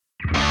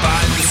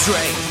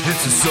strength,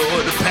 it's a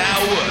sword of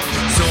power.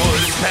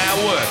 Sword is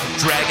power,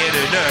 dragon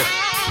and earth.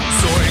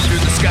 Soaring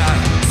through the sky,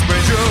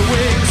 spread your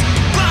wings.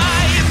 Fly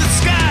in the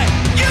sky,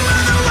 you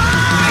are the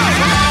one.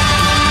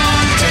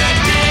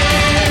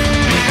 Protected,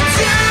 because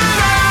you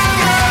are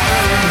the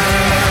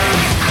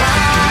earth.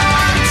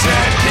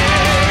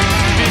 Protected,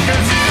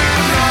 because you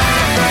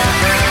are the earth.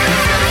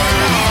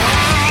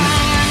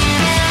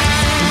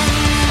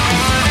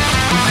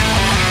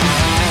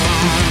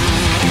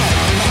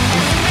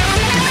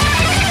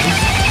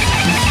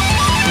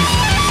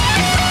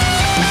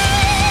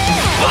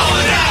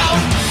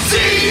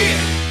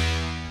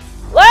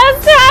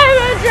 Last time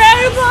on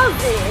Dragon Ball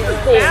Z, it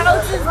was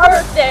Alex's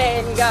birthday,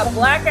 and he got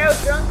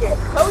blackout drunk in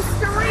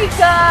Costa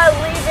Rica,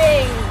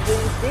 leaving the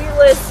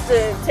D-list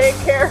to take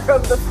care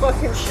of the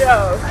fucking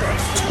show.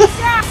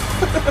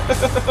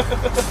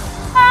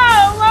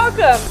 Oh,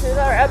 welcome to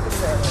another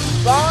episode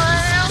of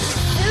Ball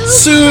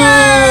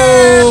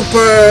Super!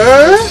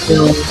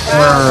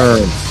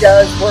 It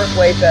does work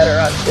way better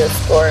on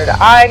Discord.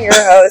 I'm your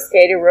host,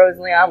 Katie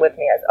Roseleon. With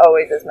me, as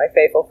always, is my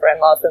faithful friend,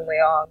 Lawson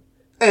Leong.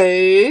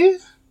 Hey,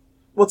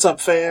 what's up,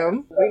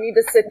 fam? We need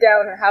to sit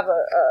down and have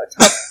a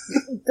tough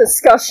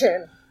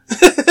discussion.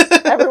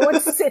 Everyone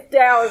sit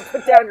down and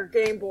put down your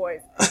Game Boys.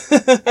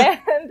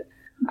 And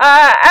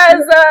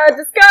as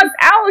discussed,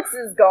 Alex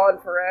is gone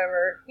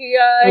forever. He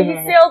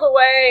sailed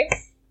away,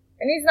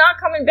 and he's not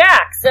coming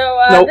back.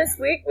 So Nope. This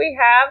week we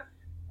have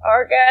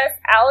our guest,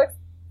 Alex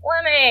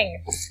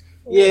Fleming.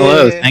 Yeah.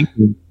 Hello, thank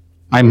you.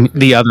 I'm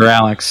the other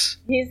Alex.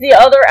 He's the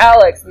other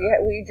Alex.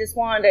 We just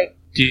wanted to...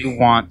 Do you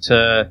want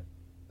to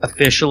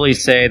officially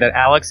say that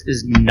Alex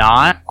is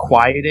not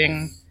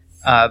quieting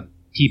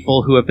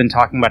people who have been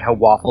talking about how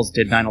Waffles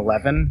did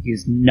 9/11?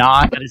 He's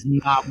not. That is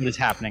not what is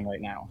happening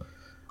right now.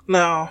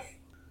 No.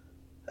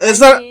 It's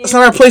not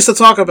our place to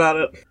talk about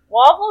it.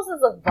 Waffles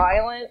is a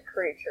violent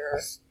creature.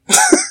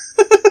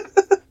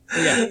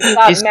 Yeah. He's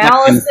got He's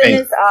malice not in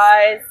his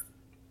eyes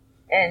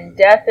and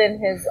death in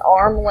his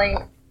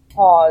arm-length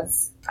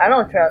paws. I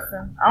don't trust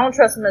him. I don't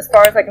trust him as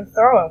far as I can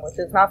throw him, which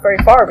is not very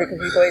far because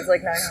he weighs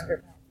like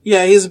 900 pounds.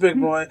 Yeah, he's a big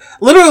boy.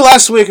 Literally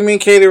last week, me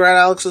and Katie were at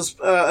Alex's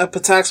at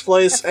Patak's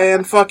place,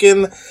 and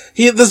fucking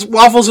this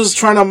Waffles was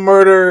trying to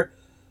murder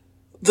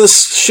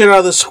this shit out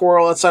of this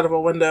squirrel outside of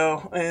a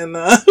window, and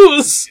it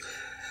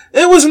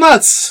was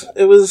nuts.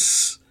 I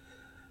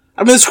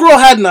mean, the squirrel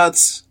had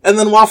nuts, and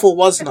then Waffle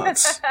was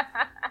nuts.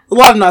 A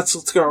lot of nuts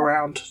to go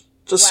around.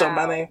 Just so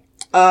Wow. many.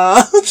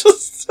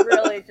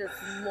 Really, just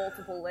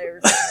multiple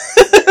layers.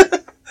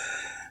 I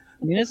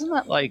mean, isn't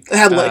that like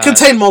It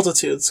contained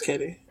multitudes,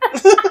 Katie.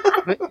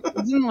 but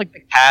isn't like the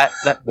cat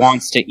that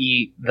wants to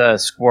eat the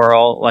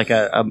squirrel like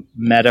a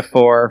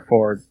metaphor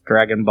for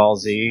Dragon Ball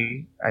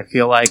Z? I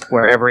feel like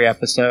where every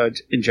episode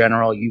in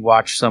general you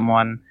watch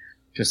someone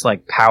just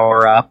like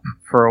power up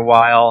for a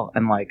while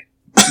and like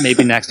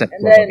maybe next episode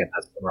then we'll get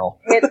that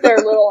squirrel. Hit their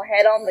little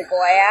head on the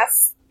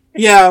glass.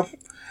 Yeah.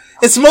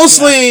 It's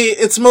mostly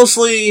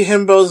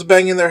himbos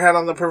banging their head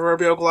on the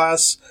proverbial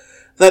glass.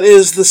 That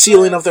is the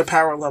ceiling of their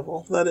power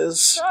level. That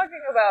is...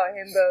 Talking about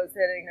himbos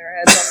hitting their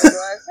heads on the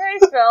glass. Hey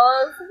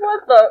fellas,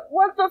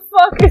 what the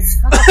fuck is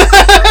up?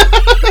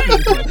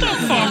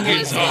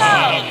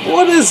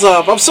 What is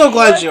up? I'm so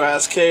glad you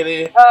asked,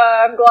 Katie.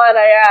 I'm glad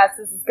I asked.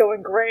 This is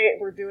going great.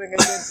 We're doing a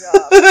good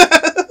job.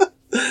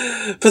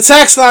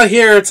 Patak's not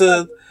here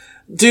to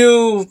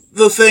do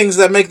the things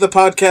that make the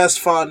podcast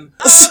fun.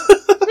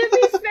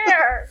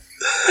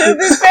 To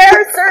be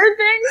fair, certain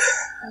things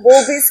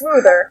will be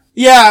smoother.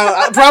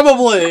 Yeah,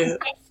 probably.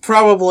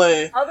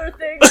 Other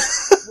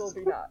things will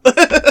be not.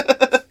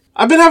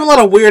 I've been having a lot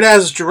of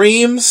weird-ass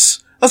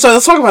dreams. That's right,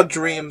 let's talk about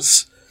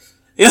dreams.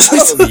 Yes,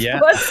 Yeah.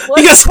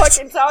 Let's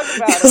fucking talk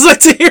about I it. like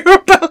to hear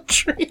about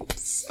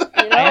dreams. You know,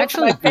 I it's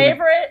actually my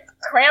favorite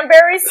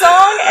Cranberry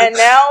song, and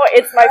now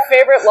it's my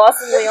favorite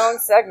Lawson Leong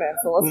segment,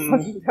 so let's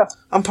fucking go.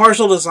 I'm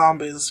partial to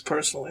zombies,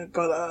 personally,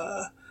 but,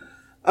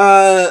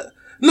 no,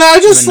 I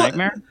just... You have a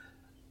nightmare?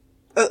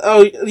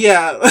 Oh,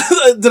 yeah.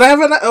 Did I have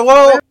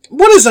well,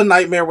 what is a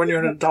nightmare when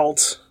you're an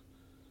adult?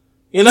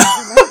 You know?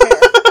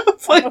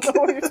 I don't know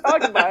what you're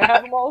talking about. I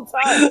have them all the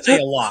time. Say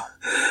a lot.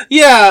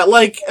 Yeah,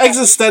 like,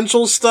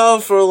 existential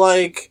stuff, or,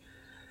 like...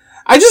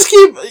 I just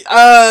keep,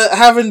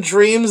 having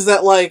dreams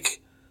that, like...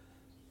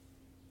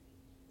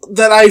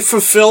 that I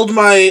fulfilled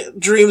my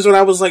dreams when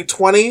I was, like,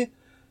 20.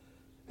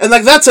 And,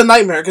 like, that's a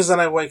nightmare, because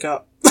then I wake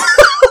up.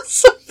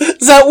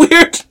 Is that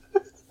weird?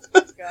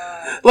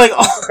 God. Like,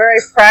 It's a very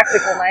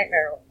practical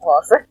nightmare,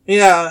 Lawson.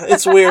 yeah,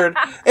 it's weird.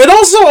 It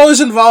also always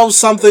involves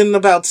something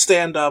about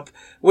stand-up,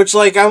 which,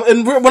 like,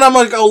 when I'm,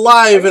 like,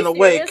 alive and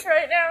awake. Serious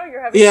right now?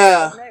 You're having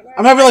Yeah. nightmares?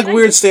 I'm having, like,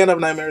 weird stand-up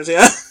nightmares,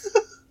 yeah.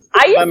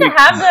 I used to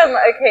have them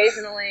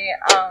occasionally,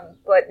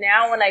 but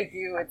now when I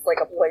do, it's like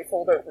a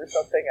placeholder for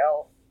something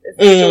else. It's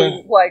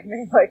doing like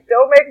me, like,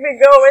 don't make me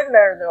go in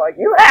there. And they're like,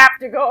 you have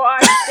to go on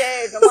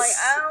stage. I'm like,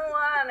 I don't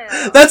want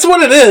to. That's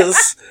what it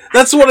is.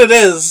 That's what it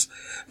is.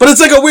 But it's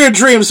like a weird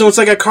dream, so it's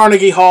like a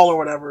Carnegie Hall or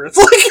whatever. It's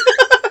like...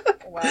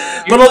 Wow.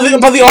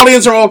 but the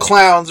audience are all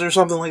clowns or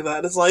something like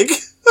that. It's like...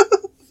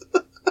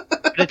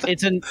 It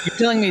You're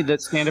telling me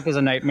that stand-up is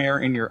a nightmare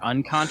in your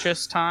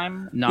unconscious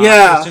time, not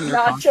Yeah. just in your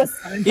Not conscious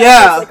just, time? Yeah.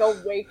 not just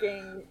like a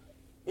waking.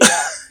 Yeah.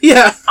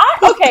 Yeah.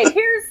 Okay,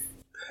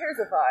 here's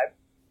a vibe.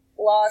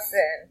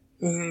 Lawson.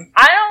 Mhm.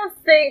 I don't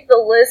think the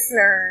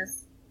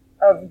listeners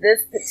of this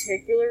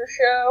particular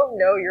show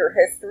know your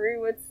history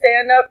with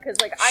stand-up,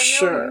 because, like, I know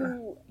Sure.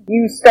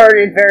 you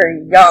started very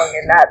young,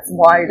 and that's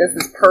why this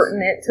is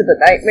pertinent to the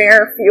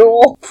nightmare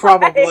fuel.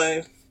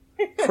 Probably.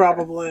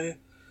 Probably.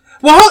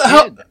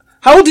 Well,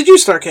 how old did you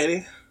start,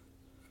 Katie?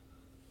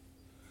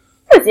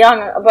 I was young,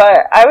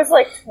 but I was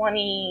like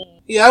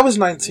 20. Yeah, I was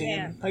 19.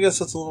 Man. I guess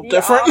that's a little The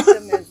different.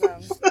 optimism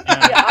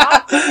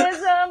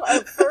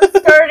of first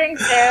starting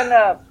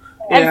stand-up.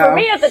 And Yeah. for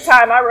me at the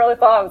time, I really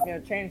thought I was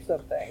going to change some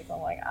things.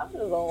 I'm like, I'm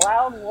just a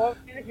loud woman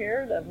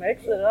here that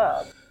makes it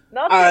up.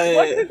 Nothing.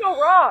 What could go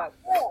wrong?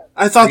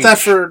 I thought that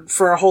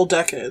for a whole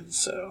decade,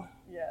 so.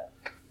 Yeah.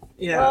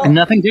 Yeah. Well- And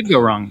nothing did go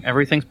wrong.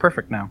 Everything's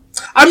perfect now.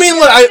 I mean,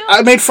 look,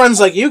 I made friends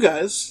like you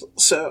guys,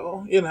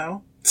 so, you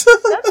know.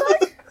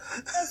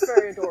 That's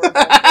very adorable.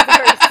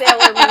 That's a very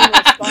Sailor Moon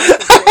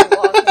response to being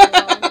walking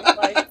around.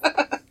 Like,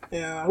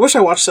 Yeah, I wish I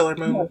watched Sailor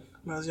Moon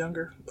when I was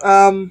younger.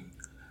 How long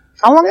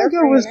They're ago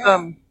free was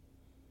now.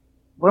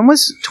 when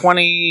was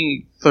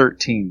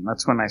 2013?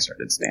 That's when I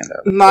started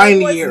stand-up.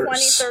 9 was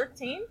years.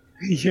 2013?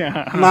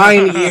 Yeah.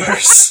 9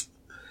 years.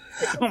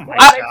 Oh my Make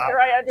god.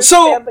 sure I understand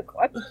So- the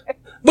question.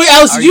 Wait,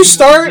 Alex, did you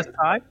start? just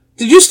high?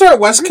 Did you start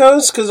West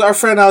Coast? Because our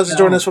friend Alex is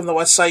joining us from the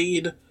West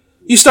Side.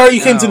 You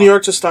came to No. New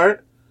York to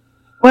start?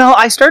 Well,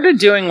 I started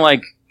doing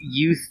like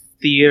youth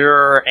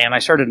theater, and I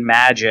started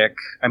magic.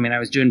 I mean, I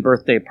was doing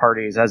birthday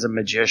parties as a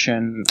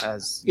magician.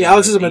 Yeah,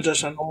 Alex is a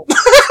magician. Pointed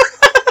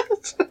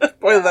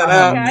that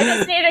out. Okay, I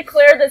just need to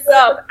clear this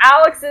up.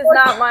 Alex is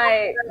not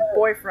my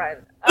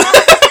boyfriend.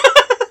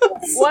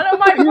 One of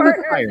my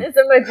partners is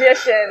a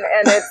magician,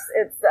 and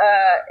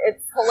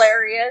it's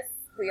hilarious.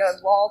 We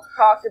have all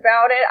talked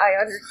about it. I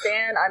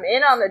understand. I'm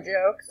in on the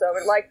joke, so I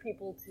would like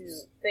people to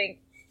think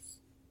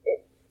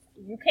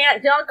you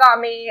can't dunk on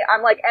me.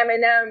 I'm like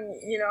Eminem,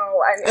 you know.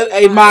 I'm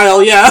 8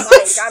 Mile, yeah.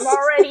 Like, I'm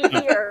already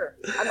here.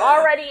 I'm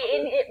already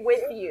in it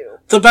with you.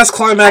 The best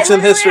climax I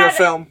in history of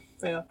literally film.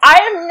 Yeah. I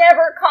have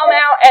never come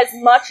out as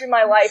much in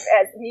my life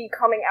as me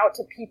coming out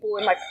to people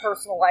in my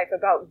personal life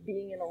about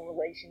being in a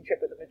relationship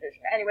with a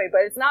magician. Anyway,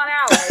 but it's not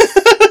Alex.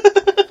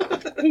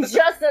 He's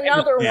just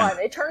another one.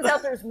 It turns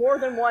out there's more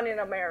than one in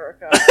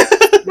America.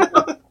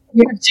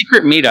 We have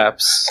secret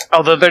meetups,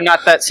 although they're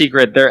not that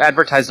secret. They're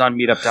advertised on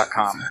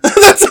meetup.com.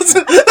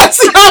 That's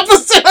the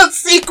opposite of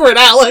secret,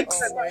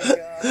 Alex. Oh my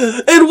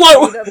god. In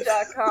what?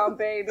 Meetup.com,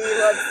 baby.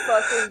 Let's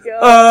fucking go.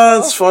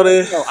 That's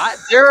funny. No,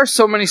 there are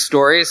so many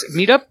stories.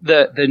 Meetup,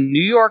 the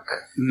New York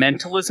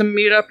mentalism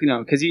meetup, you know,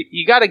 because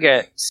you got to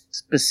get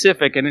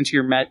specific and into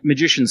your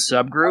magician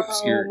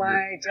subgroups. Oh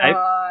my type.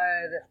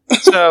 god.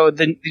 So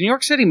the New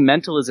York City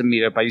mentalism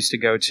meetup I used to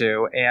go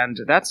to, and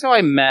that's how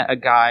I met a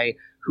guy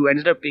who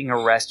ended up being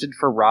arrested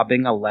for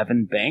robbing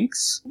 11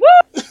 banks. He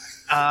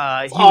was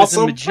a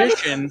Awesome.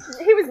 magician.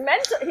 He was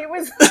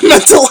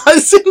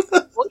Mentalizing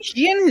them. Well,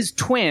 he and his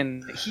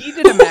twin, he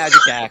did a magic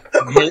act.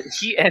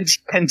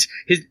 And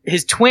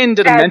his twin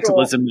did a Casual.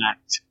 mentalism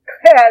act.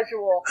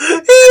 casual.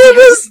 He and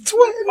his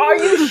twin. Are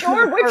you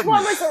sure which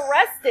one was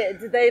arrested?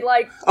 Did they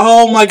like?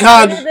 Oh my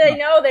How god. did they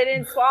know they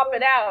didn't swap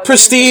it out?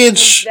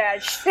 Prestige.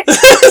 That shit.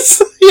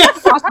 Yeah.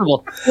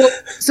 Possible. Well,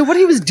 so what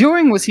he was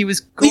doing was he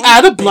was We going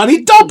add a to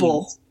bloody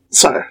double.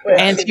 Sorry.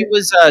 and he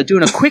was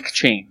doing a quick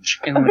change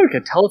in like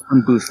a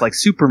telephone booth, like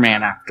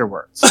Superman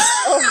afterwards.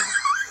 Oh,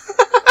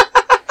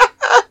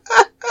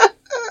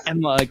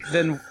 And like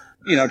then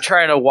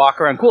trying to walk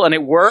around cool, and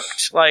it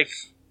worked like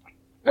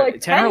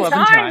like 10 or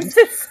 11 times.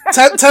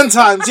 10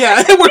 times,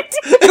 yeah. It worked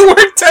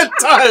 10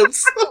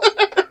 times.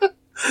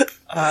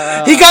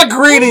 He got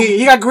greedy.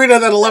 He got greedy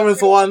on that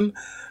 11th one.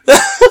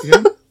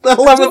 The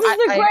 11th. This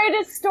is the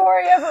greatest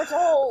story ever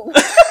told.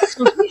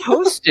 So he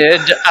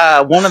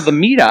hosted one of the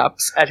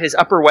meetups at his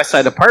Upper West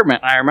Side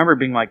apartment. And I remember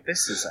being like,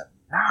 "This is a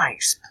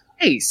nice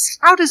place.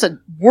 How does a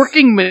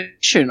working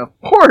magician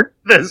afford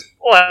this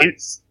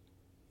place?"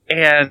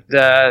 And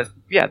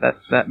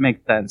that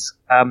makes sense.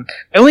 I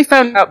only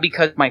found out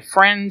because my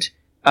friend.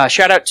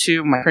 Shout out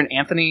to my friend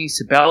Anthony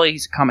Sibeli.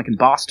 He's a comic in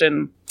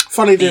Boston.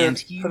 Funny dude. And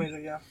Funny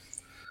dude, yeah.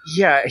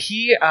 Yeah,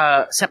 he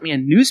sent me a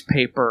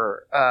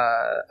newspaper,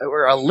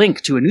 or a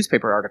link to a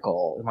newspaper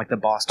article in like the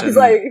Boston. He's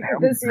like,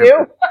 "Is this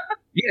you?"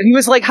 Yeah, and he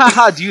was like,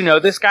 haha, do you know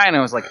this guy? And I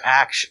was like,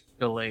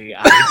 actually,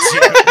 I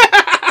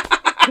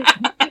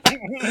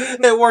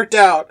It worked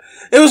out.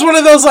 It was one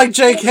of those like,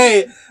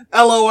 JK,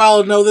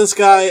 LOL, know this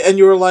guy, and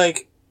you were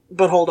like,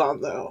 but hold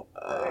on though.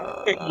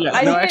 do. Yeah,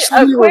 I no, need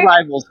actually, a we were quick-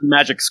 rivals in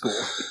magic school.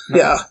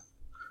 Yeah.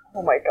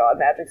 Oh my god,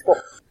 magic school.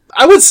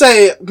 I would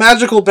say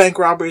magical bank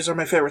robberies are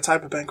my favorite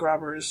type of bank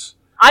robberies.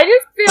 I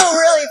just feel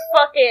really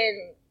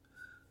fucking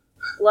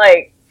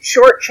like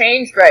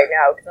shortchanged right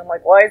now because I'm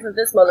like, why isn't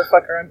this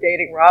motherfucker I'm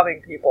dating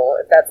robbing people?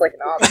 If that's like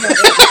an option.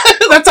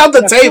 That's on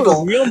the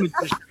table. Real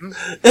magician.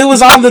 It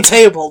was on the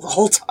table the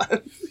whole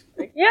time.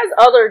 Like, he has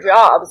other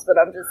jobs, but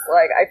I'm just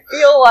like, I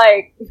feel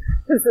like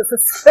This is a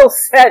skill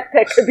set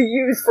that could be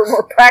used for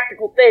more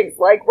practical things,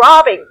 like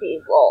robbing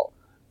people.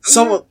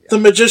 The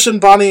magician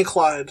Bonnie and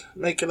Clyde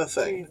making a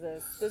thing.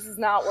 Jesus, this is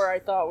not where I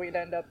thought we'd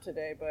end up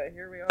today, but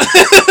here we are.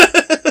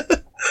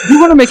 You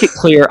want to make it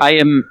clear, I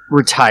am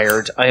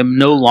retired. I am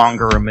no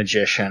longer a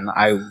magician.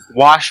 I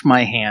wash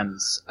my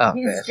hands of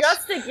He's it.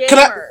 just a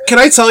gamer. Can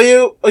I tell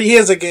you? He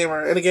is a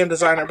gamer and a game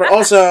designer, but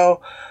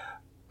also,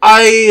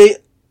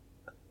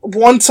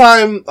 one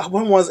time,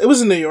 when was it? It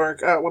was in New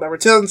York, whatever,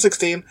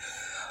 2016.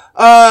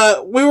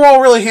 We were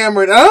all really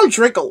hammered, and I don't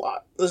drink a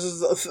lot. This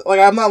is,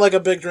 I'm not like a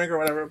big drinker or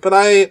whatever, but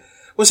I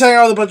was hanging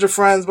out with a bunch of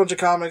friends, a bunch of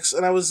comics,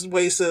 and I was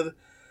wasted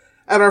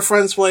at our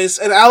friend's place,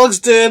 and Alex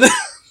did...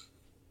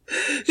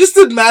 just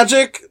did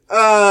magic,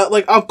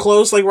 up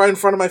close, right in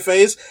front of my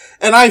face,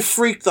 and I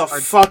freaked the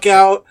fuck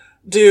out.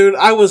 Dude,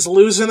 I was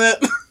losing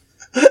it.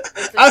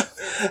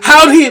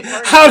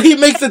 How'd he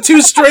make the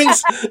two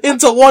strings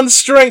into one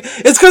string?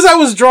 It's because I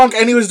was drunk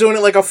and he was doing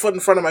it a foot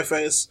in front of my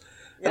face.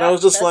 Yeah, and I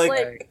was just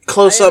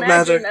close-up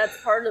magic. That's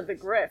part of the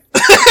grift.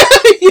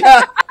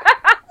 Yeah.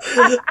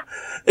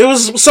 It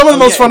was some of the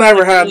most fun I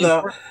ever had,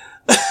 though.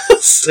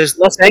 There's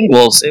less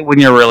angles when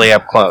you're really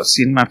up close.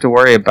 You don't have to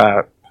worry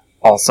about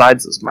all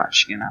sides as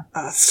much,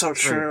 That's so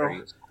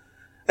true.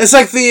 It's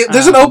like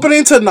there's an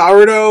opening to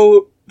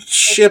Naruto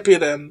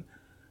Shippuden,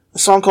 a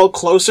song called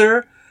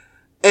Closer,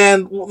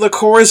 and the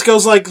chorus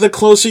goes the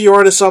closer you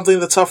are to something,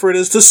 the tougher it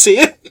is to see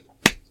it.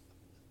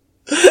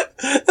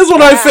 That's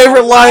one of my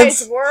favorite lines.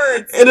 Nice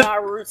words,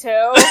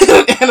 Naruto. In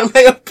an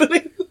anime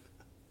opening.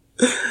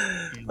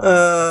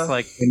 It's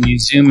like when you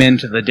zoom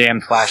into the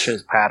Dan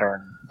Flash's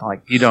pattern,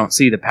 you don't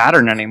see the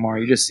pattern anymore,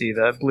 you just see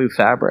the blue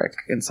fabric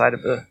inside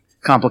of the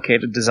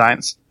complicated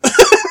designs.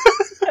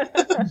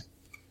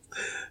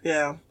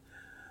 Yeah.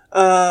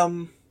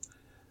 But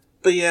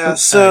yeah,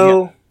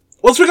 so...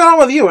 What's been going on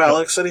with you,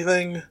 Alex?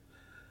 Anything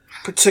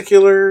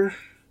particular?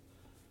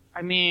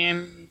 I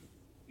mean,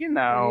 Any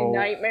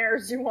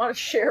nightmares you want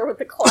to share with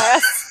the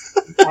class?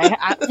 I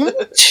have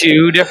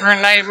 2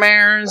 different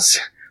nightmares.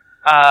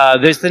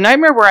 There's the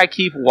nightmare where I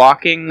keep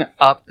walking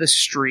up the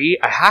street.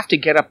 I have to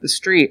get up the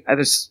street.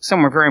 There's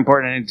somewhere very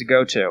important I need to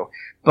go to.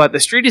 But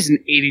the street is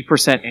an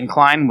 80%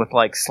 incline with,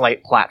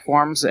 slight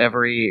platforms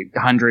every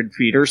 100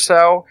 feet or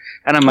so.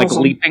 And I'm,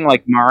 awesome. Leaping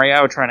like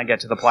Mario trying to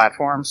get to the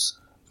platforms.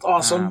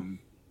 Awesome.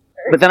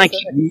 But then I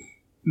keep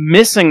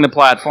missing the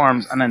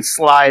platforms and then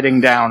sliding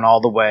down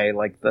all the way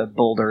like the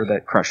boulder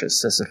that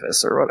crushes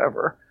Sisyphus or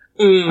whatever.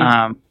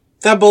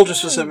 That boulder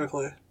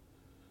specifically.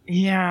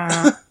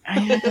 Yeah.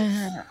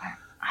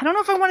 I don't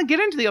know if I want to get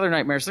into the other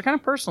nightmares. They're kind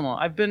of personal.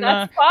 I've been.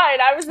 That's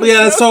fine. I was.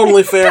 Yeah, that's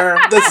totally fair.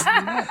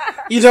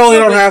 You totally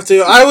don't have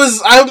to.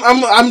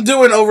 I'm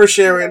doing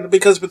oversharing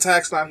because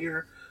Patak's not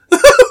here.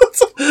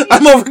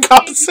 I'm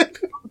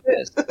overcompensating.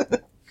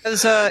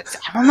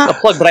 I'm not a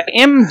plug, but I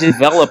am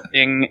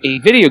developing a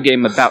video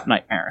game about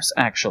nightmares.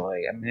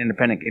 Actually, I'm an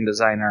independent game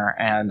designer,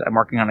 and I'm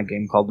working on a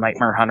game called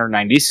Nightmare Hunter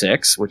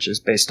 96, which is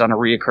based on a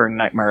reoccurring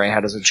nightmare I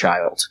had as a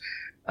child.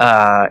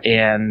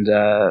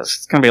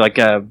 It's going to be like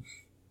a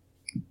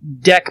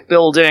deck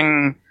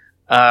building,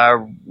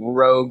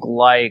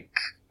 roguelike,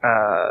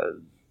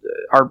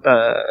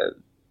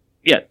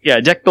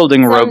 deck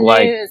building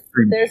roguelike.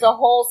 There's a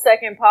whole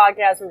second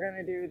podcast we're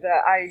going to do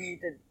that I need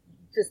to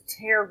just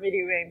tear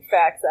video game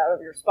facts out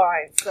of your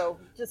spine. So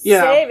just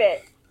save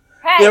it.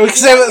 Hey, we can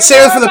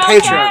save it for the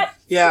Patreon. That?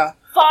 Yeah.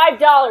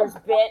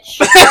 $5,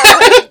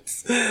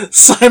 bitch.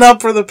 Sign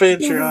up for the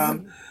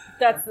Patreon.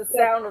 That's the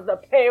sound of the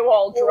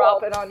paywall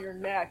dropping on your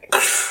neck.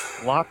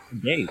 Lock the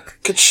gate.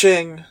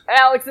 Ka-ching.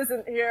 Alex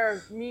isn't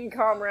here. Mean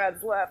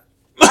comrades left.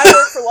 I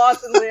work for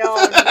Lost and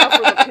Leon, not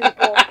for the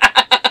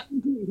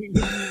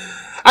people.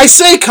 I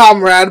say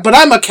comrade, but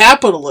I'm a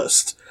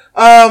capitalist.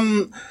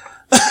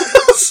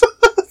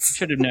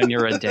 Should have known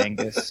you're a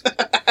dangus.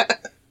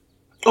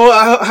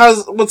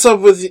 What's up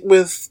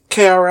with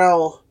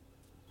KRL?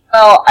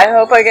 Well, I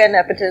hope I get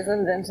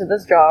nepotism into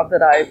this job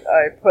that I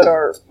put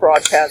our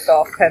broadcast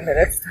off 10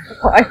 minutes to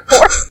apply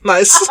for.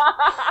 Nice.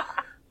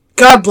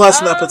 God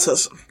bless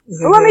nepotism.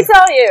 Well, let me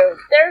tell you,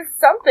 there's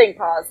something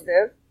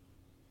positive.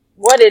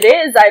 What it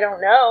is, I don't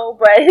know,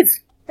 but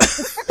it's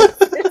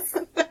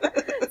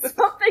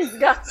something's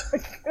got to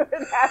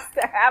good has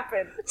to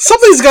happen.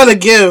 Something's got to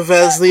give,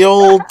 as the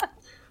old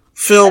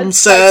film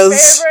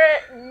says. My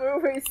favorite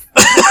movies.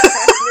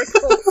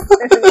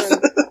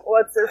 Nicholson.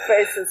 What's her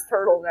face's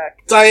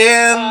turtleneck?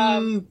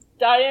 Diane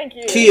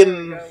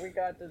Keaton. We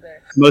got to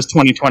there. Most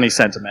 2020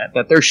 sentiment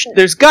that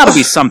there's got to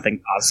be something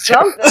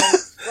positive.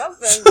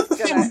 Something's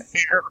gonna.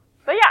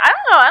 But yeah, I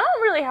don't know. I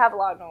don't really have a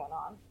lot going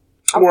on.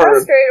 I'm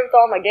frustrated with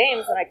all my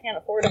games and I can't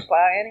afford to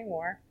buy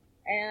anymore.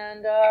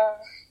 And I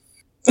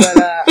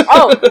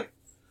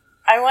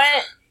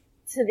went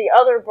to the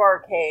other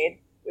barcade,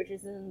 which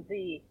is in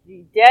the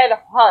dead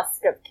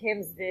husk of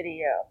Kim's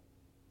Video.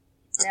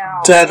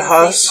 Now, dead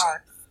husk.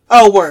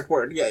 Oh,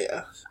 word,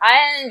 yeah. I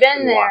hadn't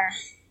been there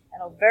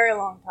in a very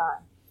long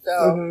time,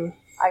 so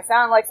I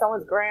sound like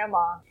someone's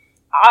grandma.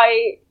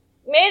 I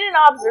made an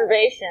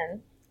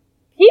observation.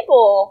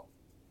 People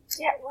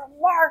get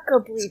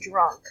remarkably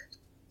drunk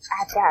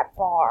at that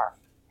bar.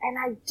 And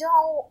I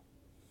don't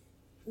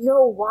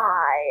know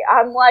why.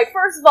 I'm like,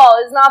 first of all,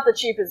 it's not the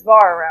cheapest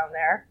bar around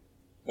there.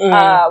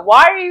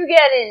 Why are you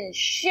getting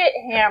shit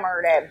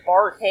hammered at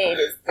Barcade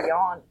is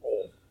beyond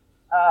me.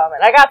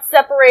 And I got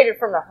separated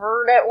from the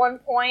herd at one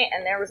point,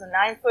 and there was a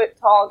 9-foot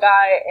tall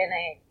guy in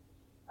a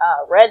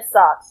Red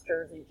Sox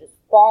jersey just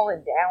falling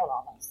down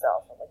on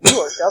himself. I'm like, you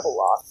are double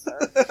lost, sir.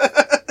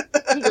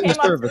 He came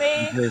up to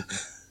me.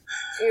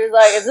 He was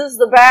like, is this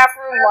the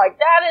bathroom? Like,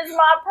 that is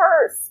my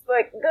purse,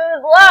 but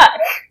good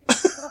luck.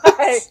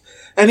 Like,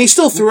 and he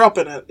still threw up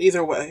in it,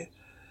 either way.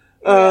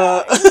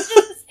 Yeah,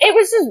 it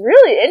was just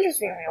really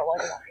interesting. I was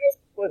like, why is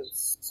everyone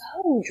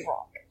so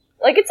drunk?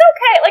 Like, it's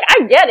okay. Like,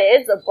 I get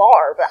it. It's a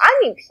bar. But, I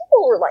mean,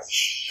 people were, like,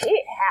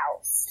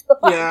 shit-housed.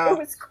 Like, Yeah. It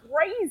was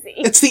crazy.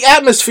 It's the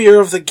atmosphere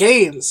of the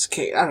games,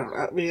 Kate. I don't know.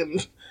 I mean...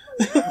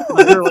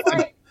 Was there,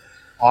 like,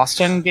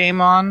 Austin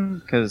game on?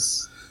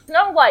 Because... There's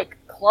no, like,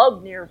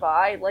 club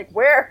nearby. Like,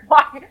 where?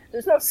 Why?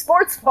 There's no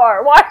sports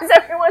bar. Why is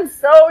everyone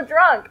so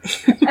drunk?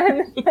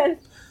 And then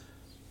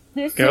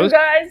these two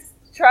guys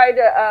tried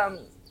to,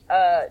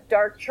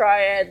 Dark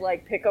Triad,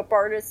 like, pickup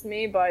artist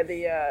me by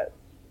the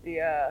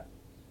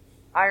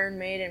Iron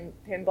Maiden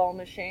pinball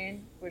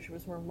machine, which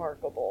was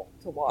remarkable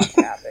to watch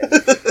happen.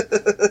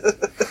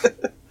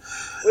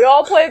 We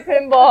all played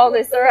pinball, and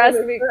they started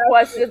asking me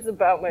questions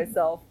about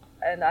myself,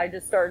 and I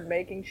just started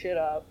making shit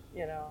up,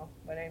 you know,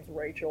 my name's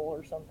Rachel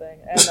or something,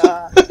 and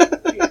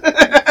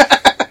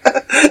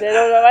they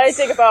don't know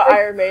anything about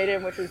Iron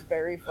Maiden, which is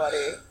very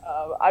funny.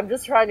 I'm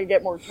just trying to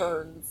get more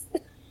turns.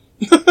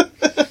 They're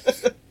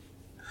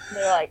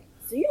like,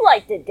 so you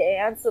like to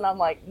dance? And I'm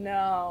like,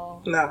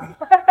 no. No.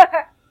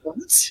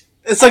 What?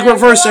 It's like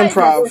reverse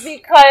improv.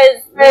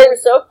 Because they were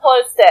so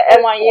close to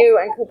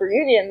NYU and Cooper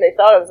Union, they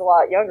thought I was a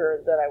lot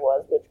younger than I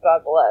was, which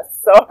God bless.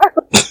 So I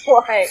was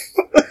like,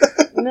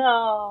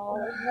 no,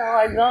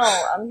 I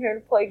don't. I'm here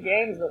to play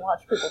games and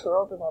watch people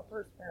throw up in my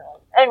purse.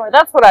 Anyway,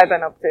 that's what I've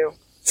been up to.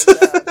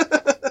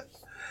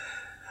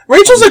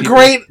 Rachel's a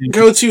great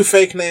go-to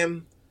fake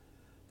name.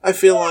 I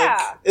feel like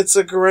it's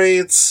a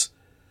great.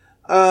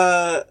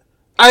 One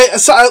of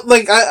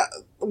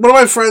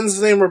my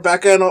friends named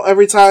Rebecca, and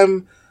every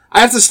time I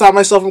have to stop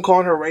myself from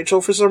calling her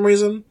Rachel for some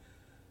reason.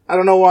 I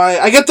don't know why.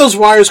 I get those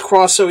wires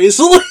crossed so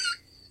easily.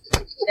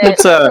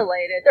 It's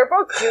related. They're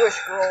both Jewish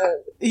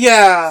girls.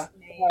 Yeah,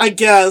 I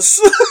guess.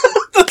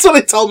 That's what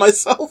I tell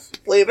myself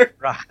later.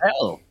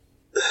 Rahel.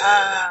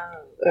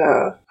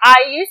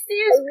 I used to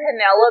use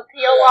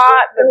Penelope a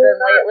lot, but then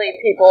lately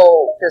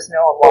people just know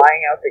I'm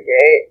lying out the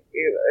gate.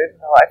 Even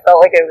though I felt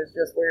like it was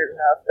just weird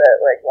enough that,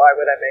 like, why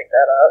would I make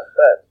that up?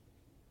 But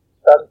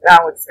so now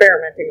I'm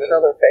experimenting with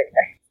other fake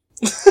names.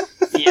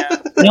 Yeah.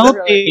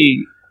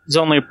 Penelope is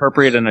only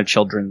appropriate in a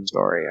children's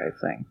story, I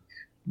think.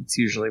 It's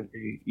usually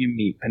where you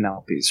meet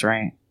Penelopes,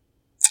 right?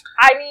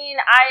 I mean,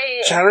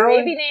 Generally?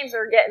 baby names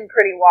are getting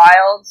pretty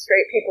wild.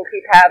 Straight people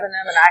keep having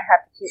them, and I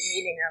have to keep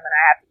meeting them, and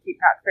I have to keep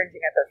not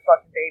cringing at their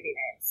fucking baby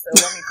names. So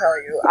let me tell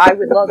you, I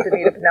would love to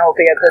meet a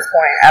Penelope at this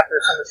point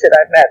after some of the shit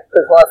I've met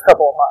this last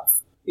couple of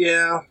months.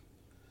 Yeah.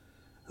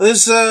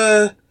 There's,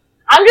 I'm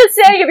just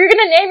saying, if you're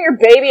gonna name your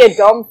baby a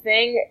dumb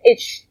thing,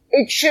 it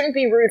shouldn't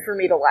be rude for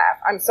me to laugh.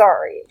 I'm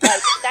sorry.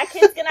 Like, that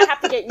kid's gonna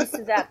have to get used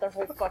to that their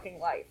whole fucking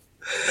life.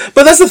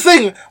 But that's the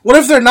thing. What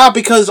if they're not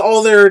because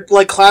all their,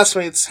 like,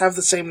 classmates have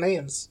the same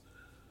names?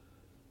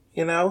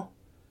 You know?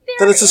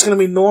 Then it's just gonna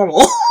be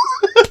normal.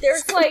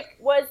 There's, like,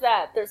 what is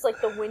that? There's, like,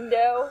 the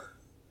window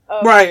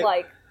of, right.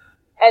 like...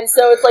 And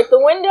so it's, like,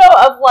 the window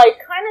of, like,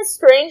 kind of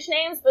strange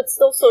names, but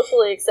still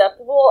socially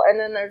acceptable. And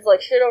then there's,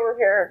 like, shit over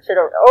here, and shit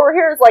over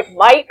here is, like,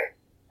 Mike.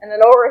 And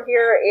then over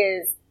here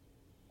is,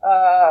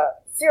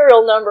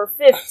 serial number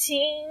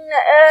 15,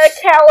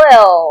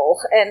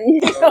 Kal-El. And,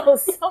 you know,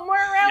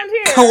 somewhere around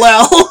here...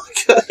 Kal-El.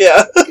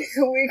 Yeah.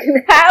 We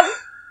can have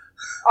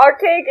our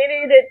cake and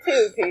eat it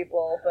too,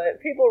 people.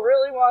 But people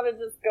really want to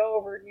just go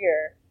over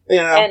here.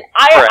 Yeah. And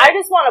I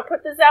just want to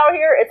put this out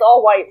here. It's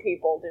all white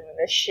people doing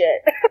this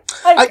shit.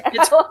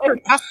 It's for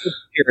password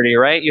security,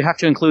 right? You have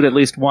to include at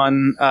least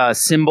one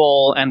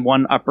symbol and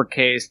one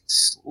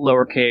uppercase,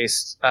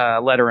 lowercase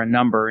letter and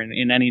number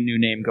in any new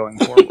name going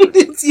forward.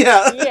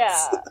 Yeah.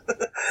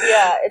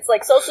 Yeah. It's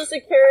like Social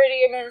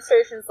Security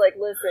Administration's like,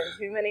 listen,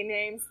 too many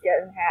names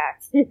getting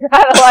hacked. You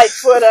gotta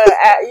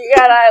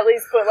at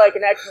least put like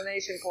an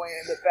exclamation point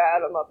in the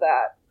bottom of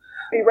that.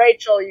 Be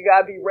Rachel, you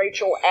gotta be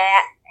Rachel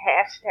at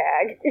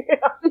hashtag.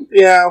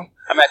 Yeah.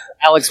 I'm at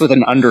Alex with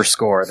an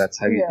underscore. That's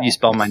how you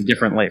spell mine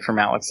differently from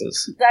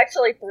Alex's. It's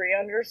actually 3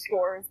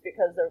 underscores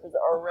because there was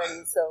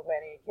already so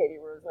many Katie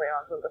Rose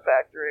Leons in the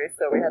factory,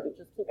 so we had to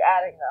just keep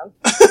adding them.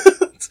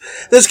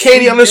 There's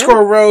Katie _Rose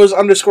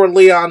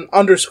 _Leon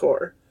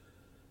 _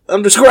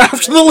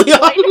 after the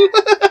Leon.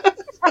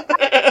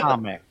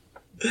 Comic.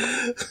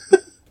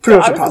 Pretty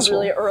much I was impossible. a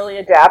really early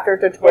adapter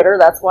to Twitter.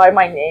 That's why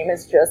my name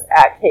is just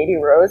 @Katie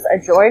Rose. I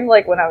joined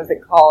like when I was in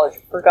college.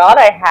 Forgot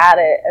I had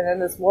it, and then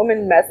this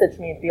woman messaged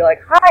me and be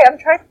like, "Hi, I'm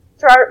trying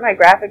start my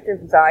graphic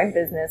design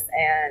business,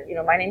 and, you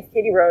know, my name's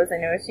Katie Rose. I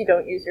noticed you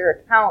don't use your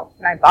account,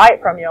 and I buy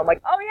it from you. I'm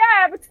like, oh yeah,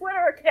 I have a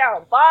Twitter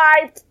account.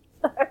 Bye.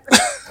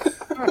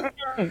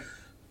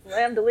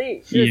 Slam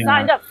delete. Should have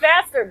signed up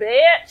faster,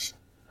 bitch.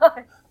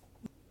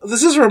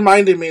 This is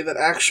reminding me that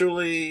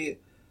actually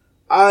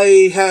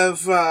I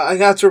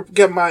got to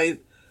get my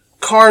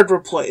card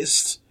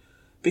replaced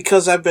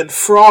because I've been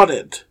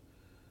frauded.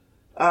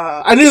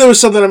 I knew there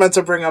was something I meant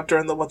to bring up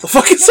during the what the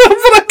fuck is up,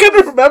 but I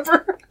couldn't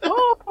remember.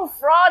 Oh,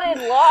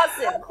 frauded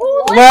Lawson.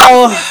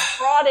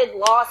 Frauded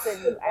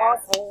Lawson, you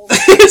asshole.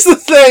 Here's the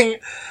thing.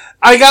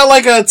 I got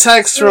like a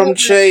text from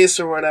Chase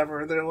or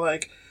whatever. They're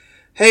like,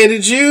 hey,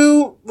 did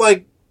you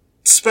like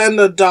spend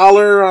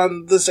 $1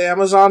 on this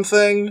Amazon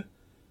thing?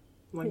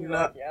 I'm like,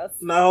 no. Yes.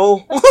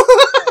 No. But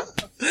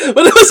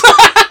it was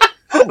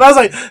I was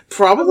like,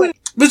 probably.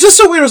 But it's just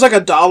so weird. It was like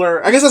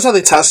 $1. I guess that's how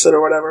they test it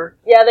or whatever.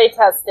 Yeah, they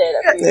test it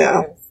a few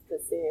times to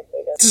see if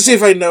they get. To see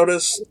if I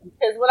notice.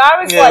 Because when I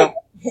was like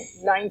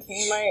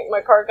 19,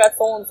 my card got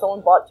stolen.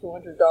 Someone bought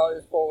 $200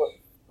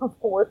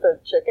 worth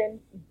of chicken.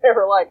 They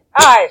were like,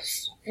 "Hi,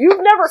 you've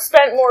never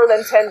spent more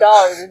than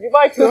 $10. Did you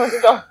buy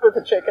 $200 worth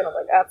of chicken?" I'm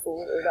like,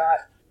 "Absolutely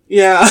not."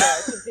 Yeah.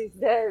 These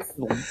days.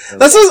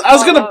 I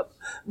was gonna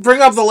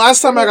bring up the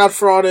last time I got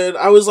frauded.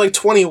 I was like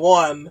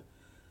 21.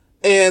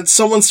 And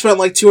someone spent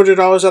like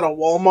 $200 at a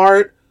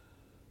Walmart,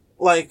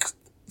 like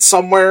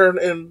somewhere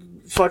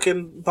in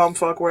fucking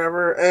bumfuck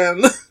wherever.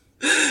 And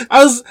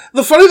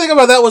the funny thing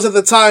about that was at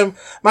the time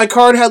my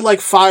card had like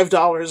 $5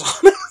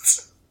 on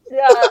it.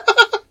 Yeah.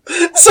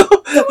 So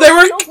they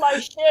were. Steals my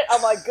shit.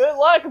 I'm like, good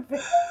luck.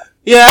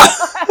 Yeah.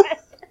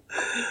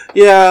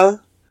 Yeah.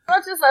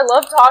 Much as I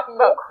love talking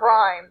about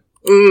crime,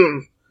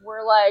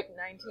 we're like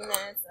 19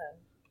 minutes in.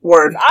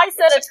 Word. I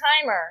set a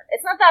timer.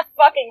 It's not that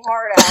fucking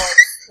hard, Alex.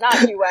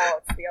 Not you,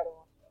 Alex. The other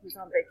one who's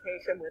on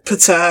vacation with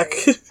Patak.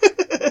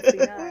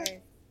 nice.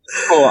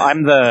 Cool.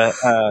 I'm the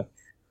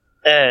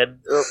Ed.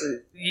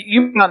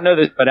 You might not know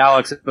this,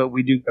 but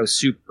we do go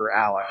Super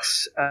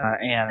Alex.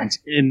 And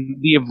in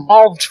the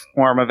evolved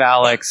form of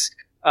Alex,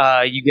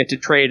 you get to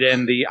trade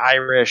in the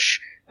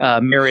Irish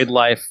married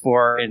life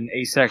for an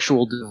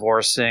asexual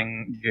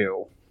divorcing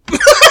Jew. You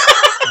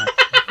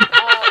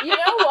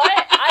know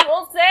what? I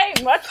will say,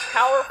 more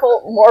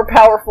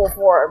powerful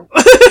form.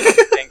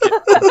 Thank you.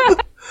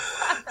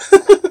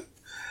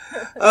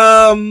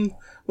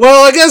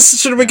 Well, I guess,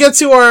 should we get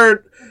to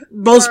our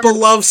most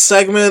beloved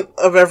segment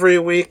of every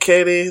week,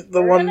 Katie?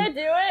 We're gonna do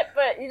it,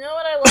 but you know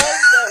what I love?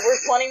 That we're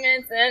 20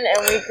 minutes in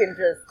and we can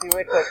just do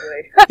it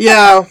quickly.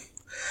 Yeah,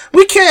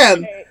 we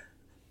can. Okay.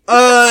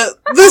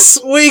 This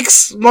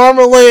week's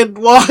Marmalade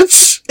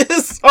Watch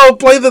is... Oh,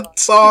 play the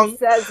song. He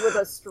says with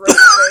a straight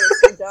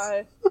face and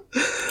die.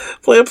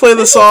 Play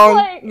the song,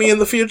 like... Me in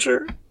the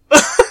Future.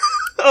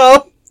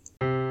 Oh.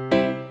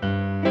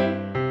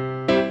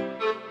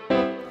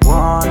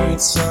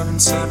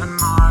 1877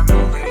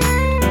 Marmalade,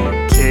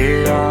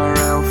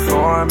 KRL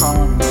for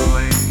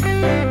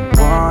Marmalade.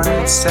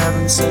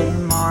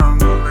 1877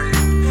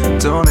 Marmalade,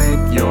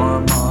 donate your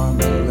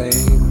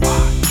Marmalade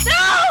Watch. No!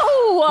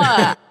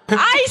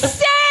 I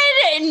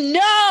said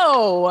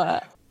no!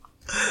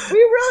 We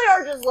really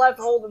are just left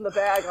holding the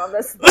bag on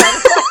this one.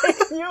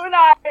 You and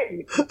I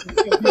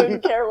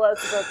couldn't care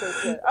less about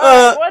this shit.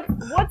 Alright,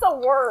 what's a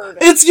word?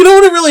 It's, you know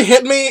what it really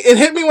hit me? It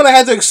hit me when I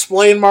had to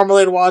explain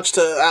Marmalade Watch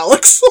to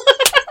Alex.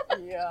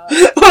 Yeah.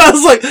 When I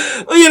was like,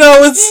 you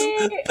know, it's...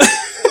 We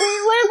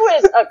live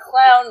with a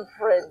clown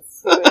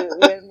prince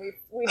when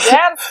we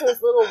dance to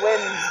his little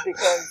whims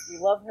because we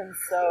love him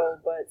so,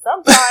 but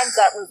sometimes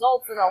that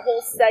results in a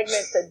whole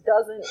segment that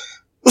doesn't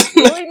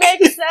really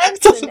make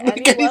sense in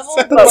any level,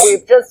 sense. but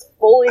we've just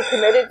fully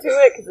committed to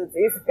it because it's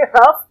easy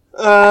enough.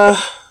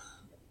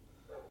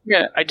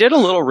 Yeah, I did a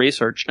little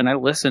research and I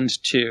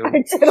listened to.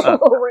 I did a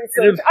little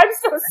research. I'm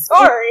so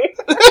sorry.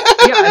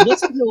 Yeah, I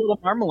listened to a little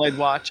Marmalade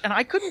Watch and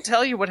I couldn't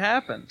tell you what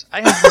happened.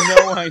 I have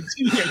no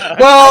idea.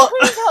 Well, I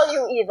couldn't tell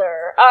you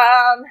either.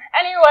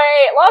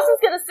 Anyway, Lawson's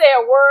gonna say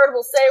a word.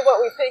 We'll say what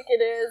we think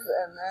it is,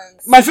 and then.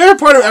 my favorite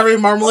part of every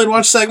Marmalade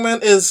Watch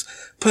segment is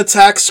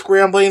Patak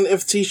scrambling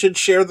if he should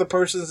share the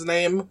person's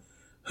name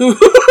who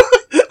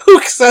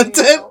sent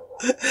it,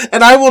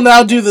 and I will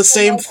now do the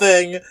same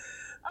thing.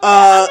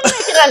 I'm gonna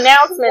make an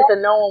announcement that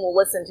no one will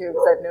listen to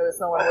because I've noticed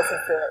no one listens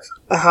to it.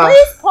 Uh-huh.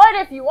 Please put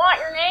if you want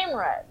your name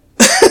read.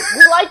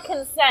 We like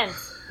consent.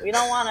 We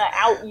don't want to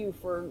out you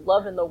for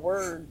loving the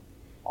word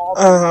all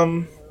the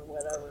time or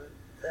whatever.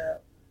 So.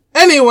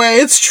 Anyway,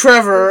 it's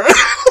Trevor.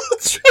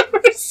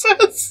 Trevor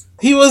says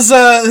he was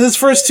his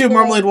first two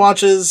Marmalade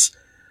Watches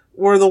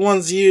were the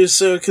ones used,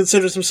 so he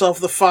considers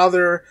himself the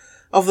father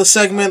of the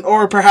segment,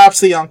 or perhaps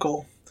the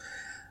uncle.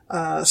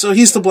 So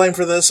he's to blame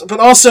for this. But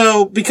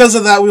also, because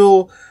of that, we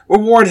will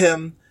reward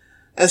him,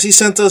 as he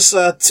sent us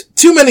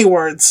too many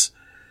words.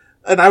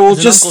 And I will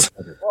just...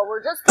 Well,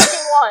 we're just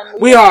picking one.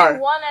 We are.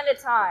 One at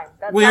a time.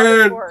 That's We're... how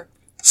this works.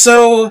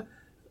 So,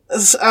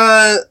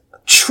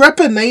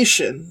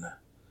 trepanation.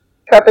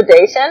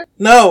 Trepidation?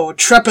 No,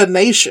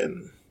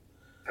 trepanation.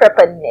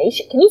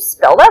 Trepanation. Can you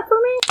spell that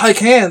for me? I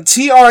can.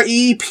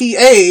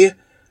 TREPA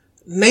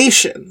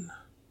Nation.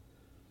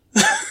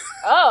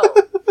 Oh.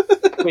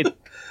 Wait.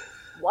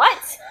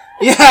 What?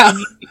 Yeah.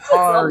 That's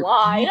a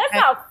lie. That's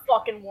not a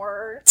fucking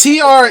word.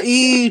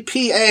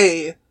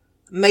 TREPA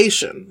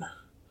Nation.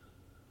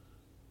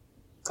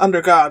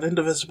 Under God,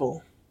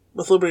 indivisible,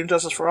 with liberty and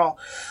justice for all.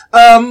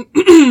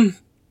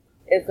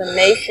 It's a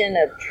nation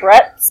of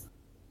Trets.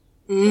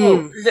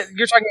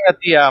 You're talking about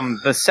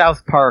the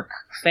South Park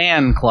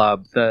fan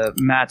club, the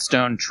Matt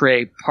Stone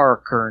Trey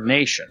Parker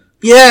Nation.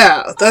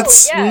 Yeah,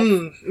 that's... yes.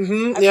 I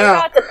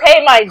yeah. forgot to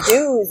pay my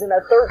dues, and a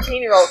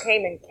 13-year-old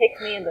came and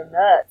kicked me in the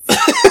nuts.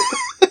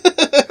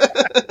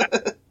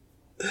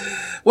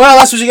 Well,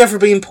 that's what you get for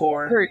being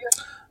poor. You're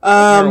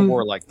a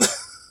whore like that, to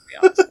be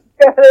honest.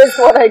 That is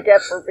what I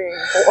get for being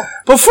poor.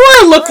 Before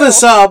I look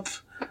this up,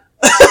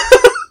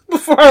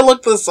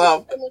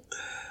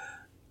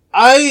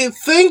 I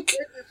think...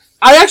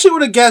 I actually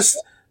would have guessed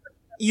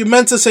you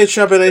meant to say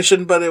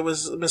trepanation, but it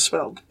was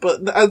misspelled. But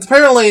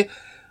apparently,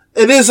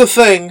 it is a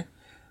thing.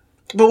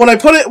 But when I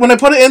put it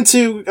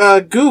into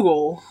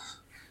Google,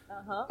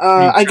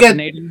 I get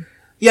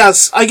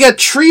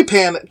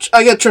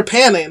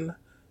trepanning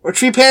or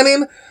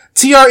trepanning,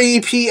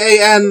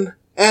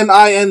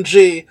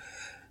 TREPANNING.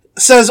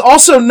 Says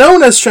also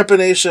known as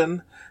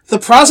trepanation, the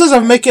process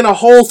of making a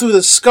hole through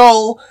the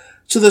skull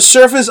to the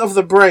surface of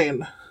the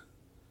brain.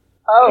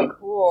 Oh,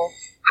 cool.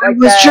 I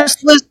was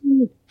just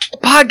listening to a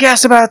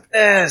podcast about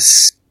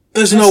this.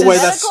 There's no way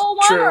that's medical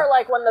one, true. or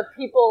like when the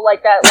people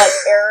like that, like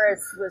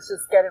Eris was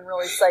just getting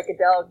really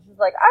psychedelic. She's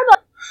like, "I'd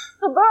like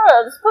the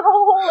birds. Put a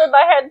hole in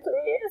my head,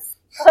 please."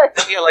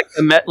 Yeah,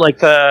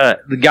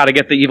 the gotta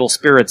get the evil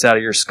spirits out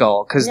of your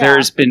skull, because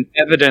there's been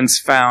evidence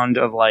found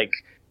of like,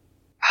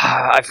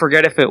 I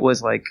forget if it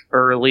was like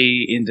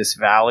early Indus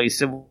Valley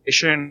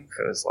civilization, if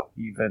it was like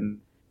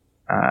even.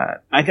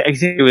 I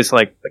think it was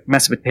like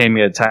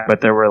Mesopotamia at the time, but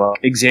there were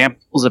like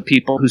examples of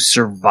people who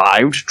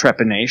survived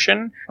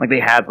trepanation. Like they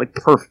had like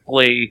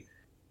perfectly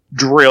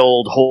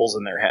drilled holes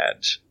in their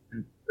head.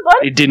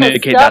 It didn't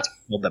indicate that's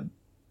what killed them.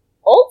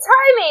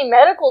 Old-timey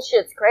medical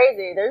shit's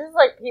crazy. There's just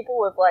like people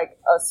with like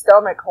a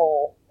stomach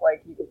hole,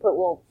 like you could put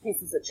little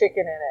pieces of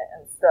chicken in it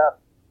and stuff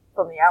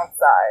from the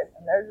outside,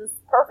 and they're just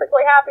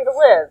perfectly happy to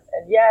live.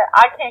 And yet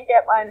I can't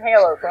get my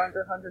inhaler for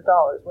under $100.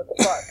 What the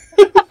fuck?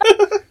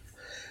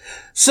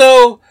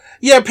 So,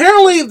 yeah,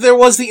 apparently there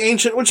was the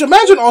ancient... Which,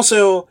 imagine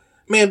also...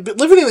 Man,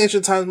 living in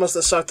ancient times must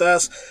have sucked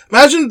ass.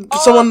 Imagine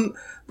someone...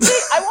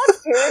 I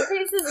watch period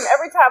pieces, and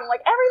every time I'm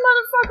like, every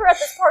motherfucker at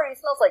this party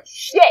smells like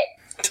shit!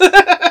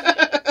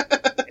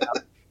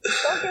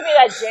 Don't give me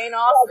that Jane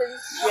Austen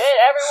shit.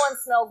 Everyone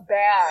smells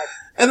bad.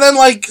 And then,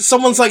 like,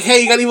 someone's like,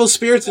 hey, you got evil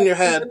spirits in your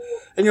head.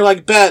 And you're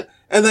like, bet.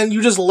 And then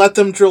you just let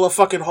them drill a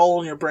fucking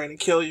hole in your brain and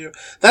kill you.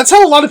 That's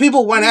how a lot of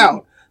people went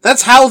out.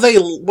 That's how they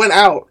went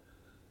out.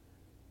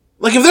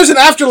 Like, if there's an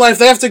afterlife,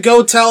 they have to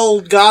go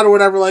tell God or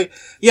whatever, like,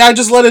 yeah, I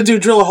just let a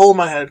dude drill a hole in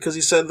my head because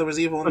he said there was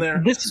evil in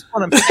there. This is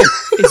what I'm saying,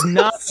 is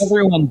not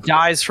everyone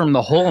dies from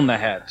the hole in the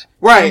head.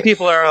 Right. Some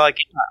people are like,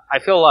 I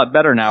feel a lot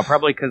better now,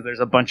 probably because there's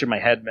a bunch of my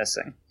head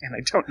missing, and I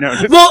don't know.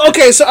 Well,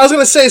 okay, so I was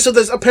going to say, so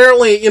there's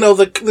apparently, you know,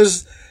 there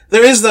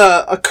is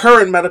a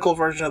current medical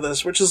version of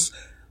this, which is,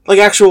 like,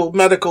 actual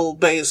medical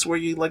base, where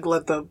you, like,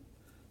 let the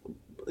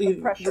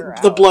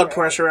blood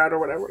pressure out or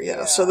whatever,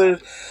 yeah. So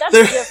That's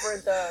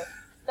different, though.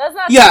 That's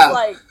not just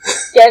like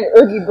getting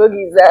Oogie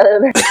Boogies out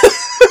of there.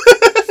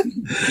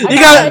 I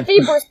got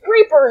Jeepers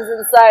Creepers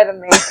inside of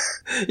me.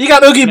 You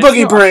got Oogie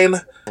Boogie brain.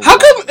 How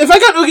come, if I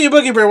got Oogie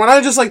Boogie brain, why don't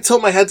I just like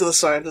tilt my head to the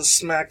side and just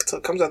smack till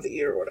it comes out the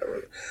ear or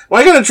whatever?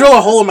 Why gotta drill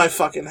a hole in my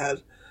fucking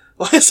head?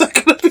 Why is that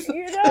gonna be...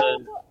 You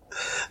know?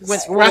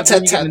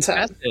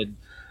 Rat-tat-tat-tat.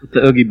 With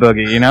the Oogie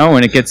Boogie, you know,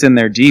 when it gets in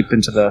there deep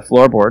into the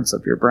floorboards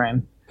of your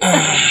brain.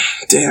 Damn.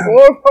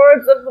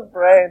 Floorboards of the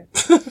brain.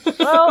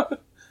 Well...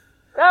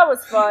 That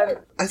was fun.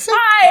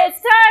 Hi,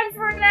 it's time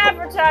for an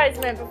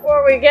advertisement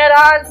before we get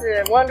on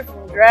to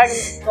wonderful Dragon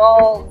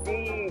Ball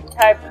Z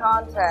type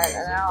content.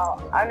 And now,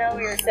 I know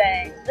what you're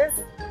saying. This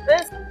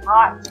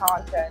hot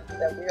content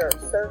that we are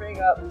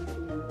serving up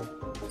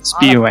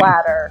on a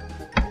platter.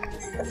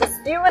 It's just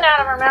spewing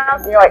out of our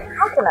mouths, and you're like,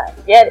 how can I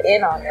get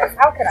in on this?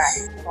 How can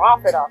I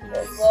profit off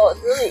this? Well,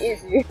 it's really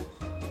easy.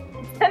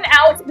 Send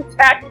Alex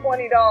Patak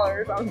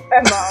 $20 on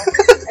Venmo,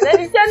 and then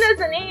you send us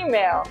an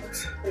email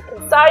with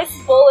concise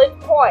bullet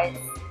points,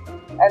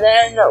 and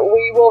then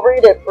we will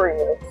read it for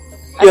you.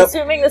 I'm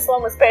assuming this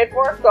one was paid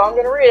for, so I'm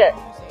going to read it.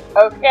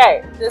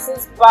 Okay, this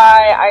is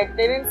by,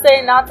 they didn't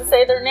say not to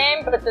say their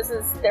name, but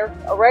they're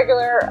a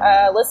regular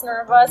listener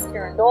of us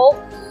here in Dole,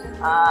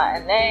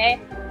 and they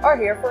are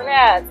here for an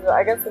ad, so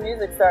I guess the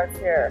music starts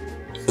here.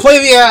 Play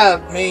the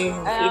ad, me.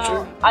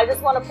 I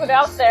just want to put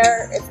out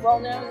there, it's well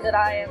known that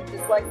I am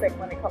dyslexic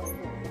when it comes to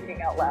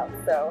reading out loud,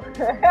 so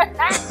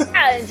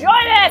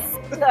enjoy this!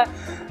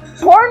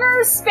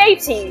 Corner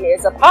Spatey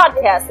is a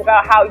podcast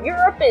about how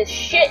Europe is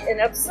shit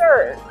and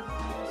absurd.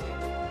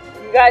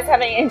 You guys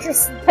have any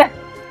interest in that?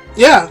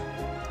 Yeah.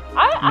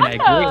 I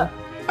agree.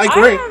 I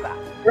agree.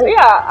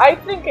 Yeah, I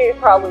think it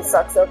probably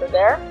sucks over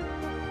there.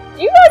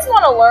 Do you guys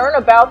want to learn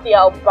about the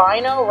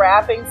albino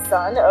rapping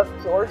son of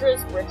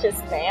Georgia's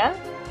richest man?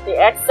 The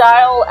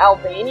exile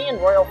Albanian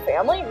royal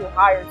family who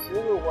hired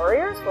Zulu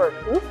warriors for a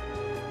coup?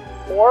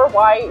 Or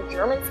why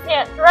Germans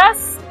can't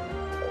dress?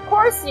 Of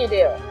course you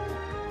do.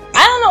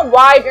 I don't know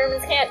why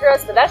Germans can't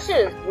dress, but that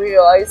shit is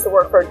real. I used to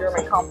work for a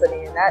German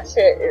company, and that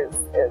shit is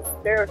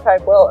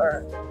stereotype well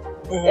earned.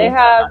 Mm-hmm. They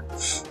have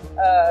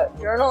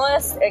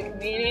journalists and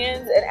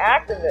comedians and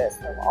activists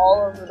from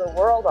all over the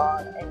world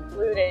on,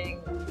 including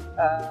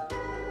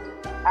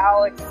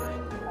Alex,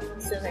 I'm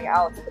assuming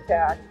Alex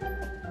Patak,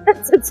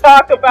 to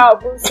talk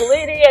about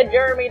Mussolini, and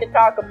Jeremy to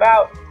talk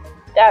about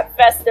that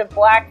festive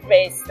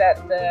blackface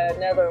that the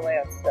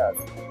Netherlands does.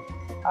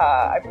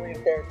 I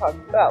believe they're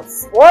talking about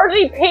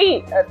Swarthy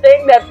Pete, a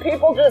thing that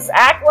people just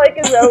act like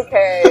is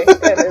okay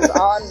and is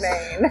on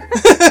Maine.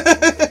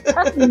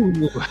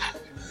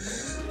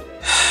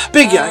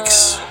 Big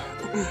yikes.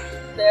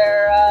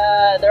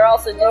 They're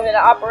also doing an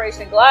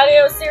Operation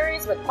Gladio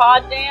series with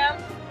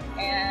Poddam,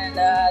 and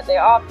they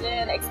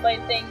often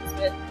explain things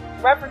with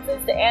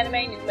references to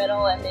anime, new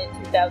metal, and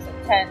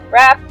mid-2010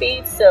 rap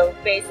beats, so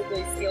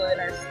basically stealing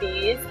our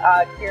steez.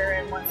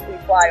 Kieran, once we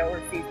fly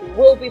overseas, we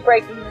will be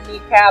breaking your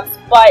kneecaps,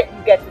 but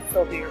you get to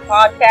still do your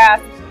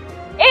podcast.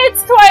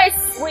 It's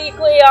twice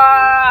weekly,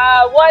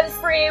 one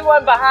free,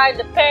 one behind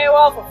the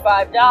paywall for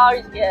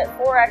 $5. You get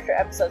 4 extra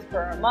episodes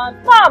per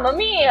month. Mamma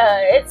mia,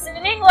 it's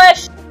in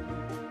English!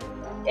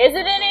 Is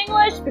it in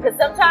English? Because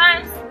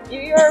sometimes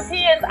you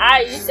Europeans,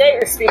 you say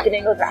you're speaking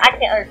English, but I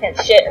can't understand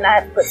shit, and I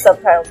have to put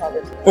subtitles on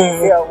this. You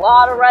see a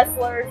lot of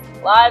wrestlers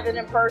live and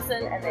in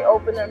person, and they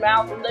open their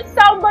mouth, and they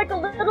sound like a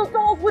little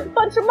dog with a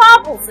bunch of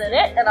marbles in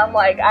it, and I'm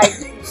like,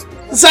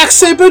 Zack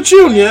Sabre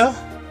Jr.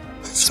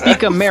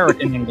 Speak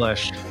American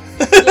English.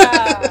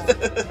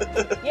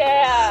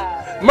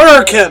 Yeah.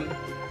 American.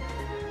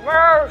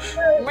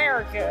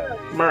 American.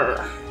 Mer.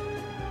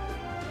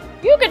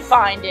 You can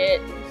find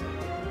it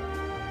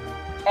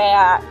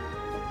at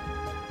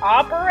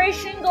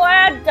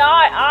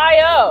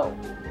OperationGlad.io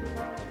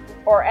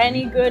or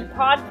any good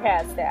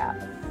podcast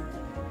app.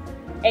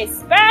 A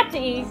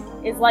spatty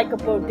is like a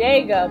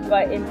bodega,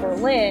 but in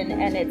Berlin,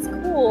 and it's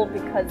cool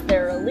because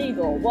they're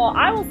illegal. Well,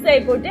 I will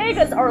say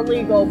bodegas are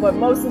legal, but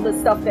most of the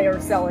stuff they are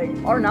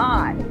selling are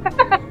not.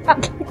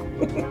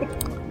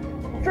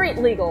 Street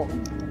legal.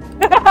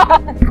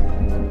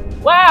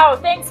 Wow,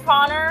 thanks,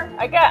 Connor.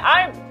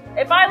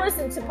 If I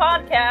listen to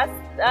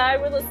podcasts, I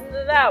would listen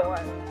to that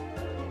one.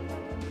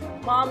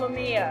 Mamma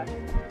mia.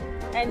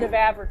 End of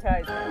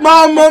advertising.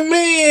 Mamma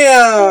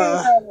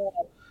mia!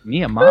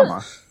 Mia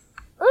mama.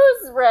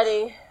 Who's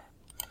ready?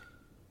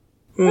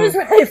 Who's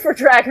ready for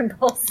Dragon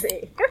Ball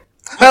Z?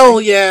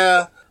 Hell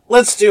yeah.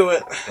 Let's do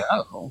it.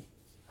 Oh.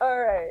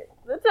 Alright.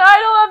 The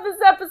title of this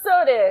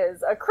episode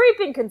is A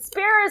Creeping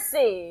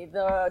Conspiracy.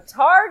 The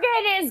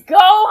target is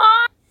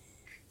Gohan?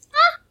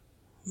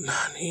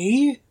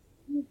 Nani?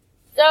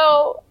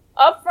 So,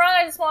 up front,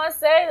 I just want to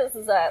say this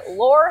is a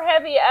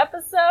lore-heavy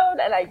episode,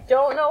 and I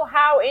don't know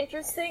how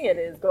interesting it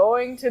is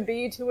going to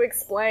be to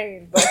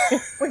explain, but here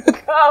we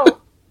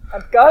go.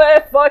 I'm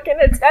gonna fucking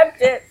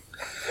attempt it.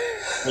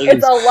 Please.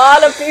 It's a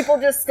lot of people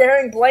just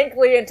staring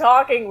blankly and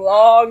talking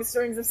long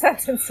strings of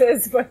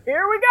sentences, but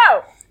here we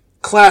go.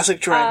 Classic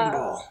Dragon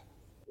Ball.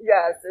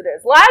 Yes, it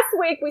is. Last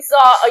week we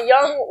saw a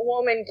young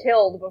woman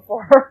killed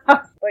before her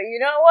eyes, but you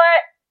know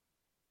what?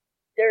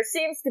 There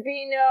seems to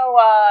be no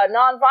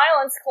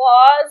non-violence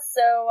clause,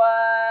 so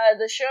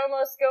the show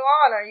must go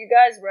on. Are you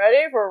guys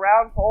ready for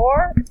round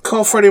 4?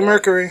 Call Freddie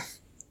Mercury.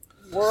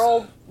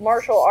 World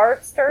Martial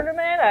Arts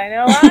Tournament? I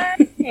know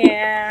I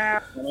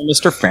yeah.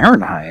 Mr.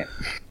 Fahrenheit.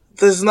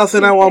 There's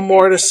nothing I want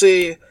more to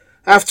see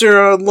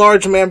after a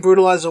large man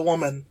brutalize a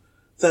woman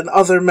than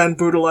other men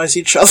brutalize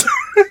each other.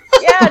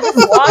 Yeah,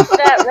 just wash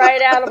that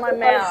right out of my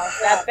mouth.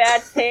 That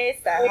bad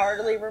taste, I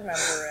hardly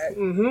remember it.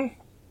 Mm-hmm.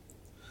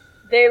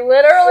 They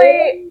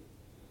literally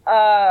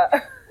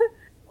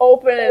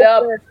open it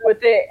up with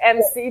the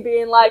MC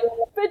being like,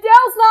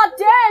 Fidel's not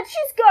dead,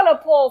 she's gonna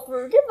pull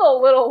through, give the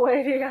little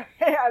lady a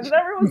hand. And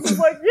everyone's just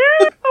like,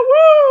 yeah,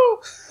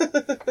 woo!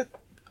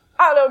 I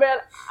don't know, man.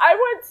 I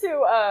went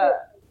to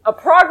a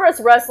Progress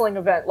Wrestling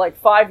event like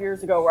 5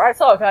 years ago where I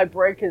saw a guy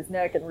break his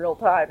neck in real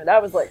time, and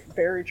that was like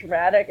very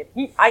traumatic,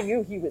 and I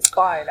knew he was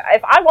fine.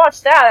 If I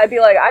watched that, I'd be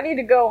like, I need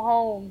to go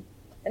home.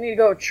 I need to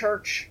go to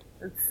church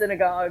or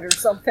synagogue or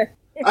something.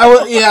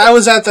 I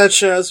was at that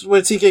show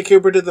where TK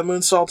Cooper did the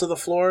moonsault to the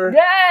floor.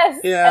 Yes!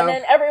 Yeah. And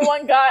then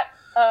everyone got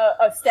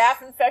a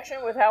staph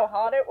infection with how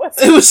hot it was.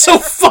 It was so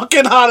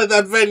fucking hot at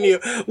that venue.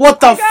 What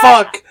the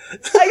fuck?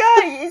 I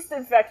got a yeast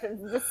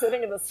infection just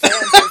sitting in the stands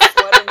and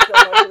sweating so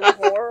much. It was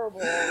horrible.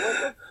 What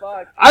the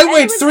fuck? I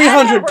weighed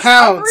 300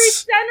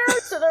 pounds.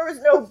 Center, so there was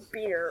no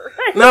beer.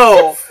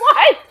 No.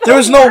 There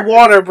was no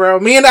water, bro.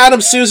 Me and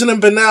Adam, Susan,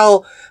 and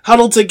Benel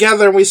huddled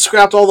together and we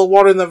scrapped all the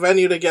water in the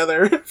venue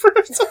together.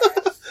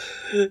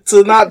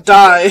 To not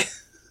die.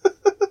 That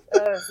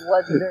was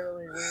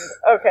legendarily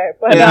weird. Okay,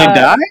 but... Did he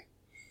die?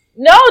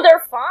 No,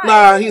 they're fine.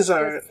 Nah, he's It's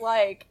alright. just,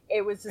 like,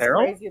 it was just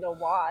Harold? crazy to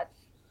watch.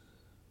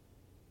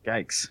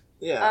 Yikes.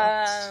 Yeah.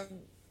 Um,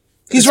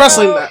 He's so-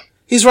 wrestling now.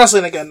 He's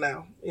wrestling again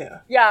now. Yeah.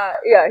 yeah,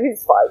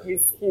 he's fine.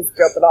 He's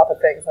jumping off of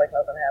things like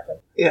nothing happened.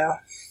 Yeah.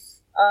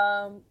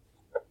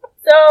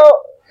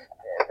 So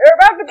they're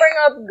about to bring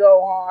up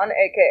Gohan,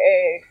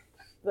 aka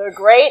the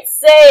Great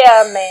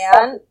Saiyan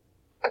Man,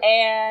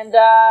 and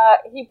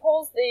he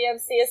pulls the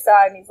MC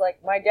aside and he's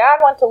like, "My dad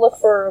went to look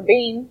for a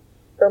bean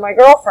for my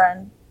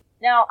girlfriend.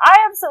 Now I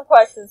have some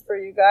questions for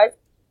you guys.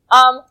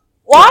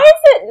 Why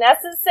is it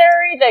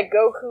necessary that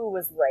Goku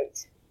was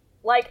late?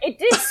 Like, it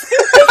didn't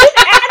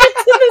add it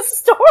to the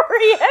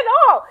story at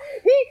all.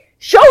 He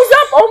shows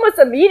up almost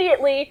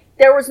immediately.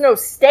 There was no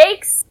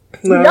stakes.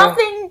 No.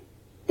 Nothing.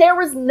 There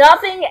was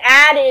nothing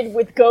added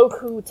with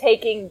Goku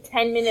taking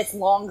 10 minutes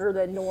longer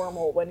than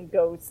normal when he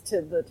goes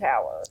to the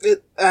tower.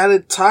 It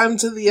added time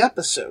to the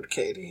episode,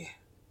 Katie.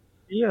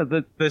 Yeah,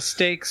 the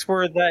stakes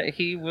were that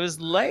he was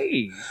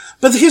late.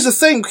 But here's the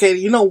thing, Katie.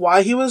 You know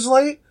why he was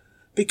late?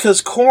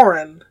 Because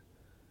Korin,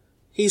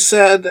 he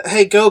said,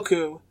 "Hey,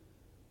 Goku,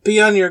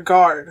 be on your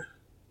guard."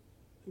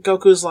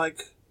 Goku's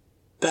like,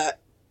 "Bet."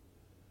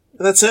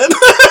 And that's it.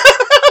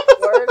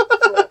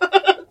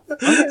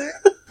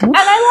 And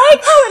I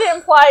like how it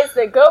implies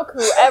that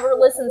Goku ever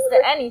listens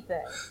to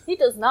anything. He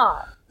does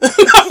not.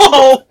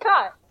 No!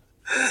 God.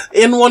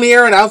 In one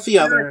ear and out the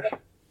other.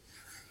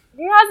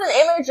 He has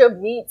an image of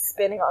meat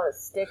spinning on a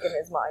stick in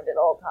his mind at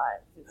all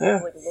times. He's Yeah.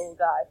 like a little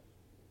guy.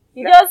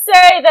 He does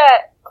say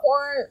that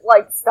Corn,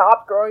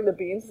 stopped growing the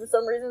beans for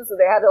some reason, so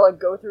they had to,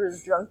 go through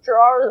his junk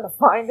drawer to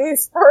find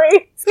these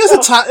three. It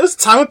was a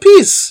time of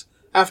peace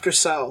after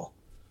Cell.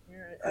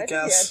 I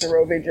guess. think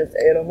Yajirobe just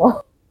ate them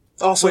all.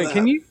 Also Wait, that.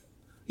 can you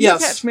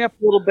Yes. catch me up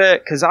a little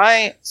bit? Because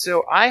I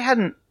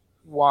hadn't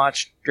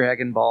watched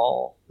Dragon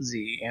Ball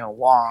Z in a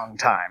long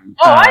time.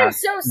 Oh, I'm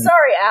so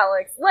sorry,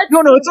 Alex.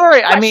 No, it's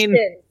alright. I mean,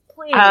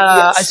 please.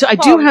 so I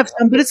do have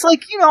some, but it's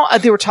like,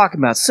 they were talking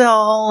about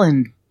Cell,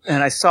 and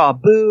I saw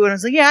Boo, and I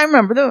was like, yeah, I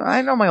remember them.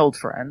 I know my old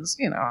friends,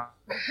 My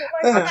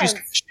Uh, Just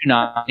friends.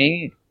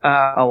 Tsunami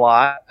a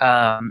lot,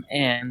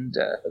 and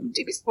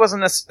DBZ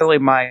wasn't necessarily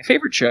my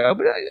favorite show,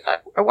 but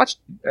I watched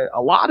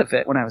a lot of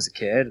it when I was a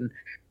kid. And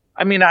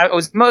I mean, I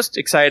was most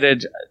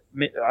excited.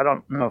 I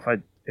don't know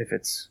if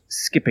it's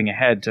skipping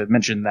ahead to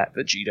mention that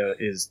Vegeta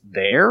is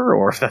there,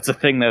 or if that's a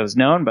thing that was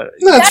known. But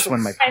No, that's it's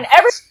when my And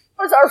everyone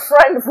was our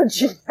friend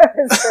Vegeta.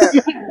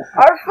 Is there.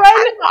 Our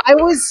friend. I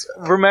always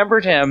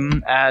remembered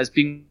him as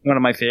being one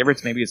of my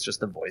favorites. Maybe it's just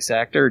the voice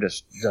actor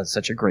just does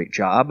such a great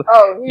job.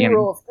 Oh, he Yeah.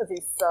 rules because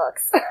he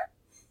sucks.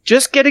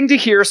 Just getting to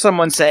hear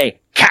someone say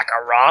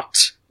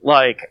Kakarot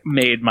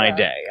made my Yeah.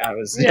 day. I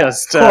was Yeah.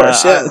 just Of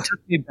course, yeah. it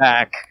took me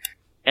back.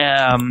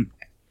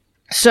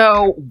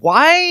 So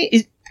why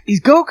is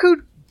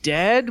Goku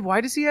dead?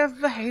 Why does he have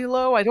the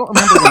halo? I don't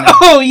remember the name.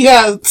 Oh,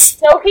 yeah.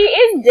 So he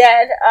is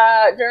dead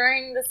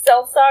during the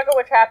Cell Saga,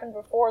 which happened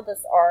before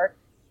this arc.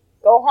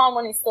 Gohan,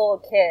 when he's still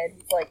a kid,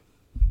 he's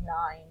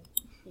 9.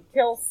 He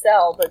kills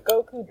Cell, but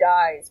Goku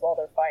dies while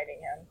they're fighting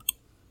him.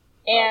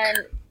 And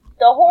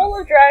the whole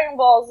of Dragon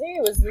Ball Z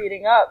was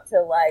leading up to,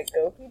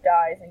 Goku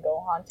dies and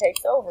Gohan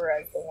takes over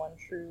as the one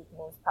true,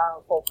 most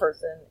powerful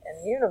person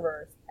in the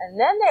universe. And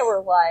then they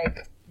were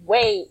like,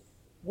 wait,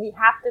 we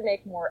have to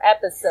make more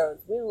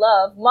episodes. We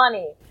love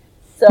money.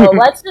 So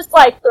let's just,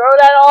 throw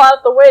that all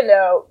out the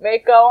window,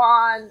 make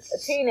Gohan a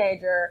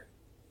teenager,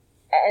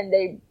 and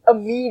they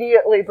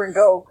immediately bring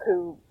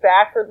Goku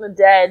back from the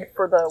dead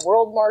for the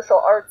World Martial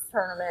Arts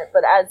Tournament,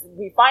 but as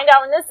we find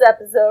out in this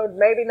episode,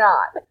 maybe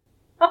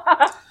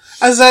not.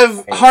 As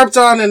I've harped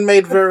on and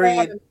made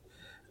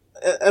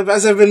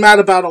as I've been mad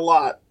about a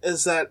lot,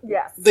 is that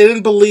Yes. they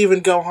didn't believe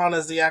in Gohan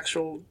as the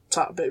actual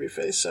top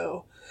babyface,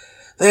 so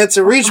they had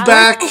to reach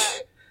back,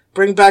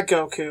 bring back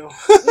Goku.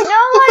 You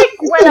know,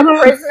 when a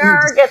prisoner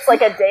gets, a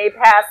day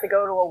pass to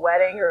go to a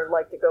wedding or,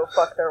 to go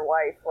fuck their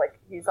wife,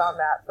 he's on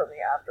that from the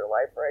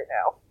afterlife right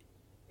now.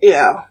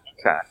 Yeah.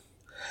 Okay.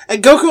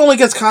 And Goku only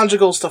gets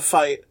conjugals to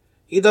fight.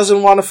 He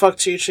doesn't want to fuck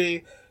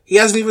Chi-Chi. He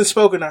hasn't even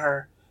spoken to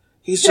her.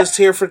 He's just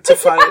here to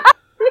fight.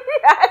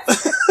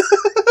 Yes.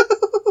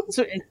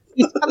 So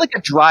it's not like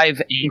a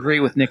drive angry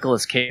with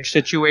Nicolas Cage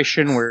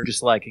situation where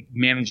just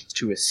manages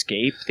to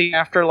escape the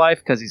afterlife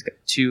because he's got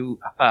too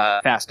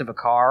fast of a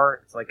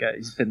car. It's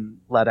he's been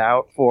let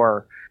out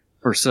for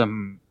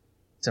some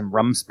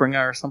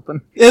Rumspringa or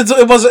something. It's a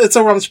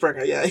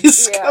Rumspringa, yeah.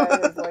 He's Yeah,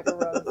 it is a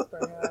rose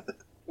thing, yeah.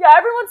 Yeah,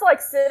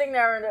 everyone's sitting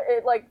there and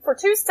it for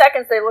 2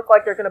 seconds they look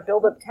like they're gonna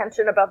build up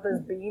tension about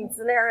this bean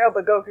scenario,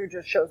 but Goku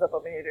just shows up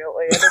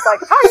immediately and it's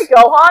hi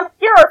Gohan,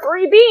 here are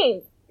 3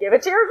 beans. Give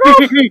it to your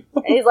girlfriend.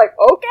 And he's like,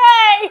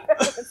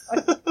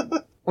 okay.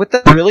 What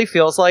that really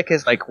feels like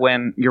is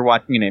when you're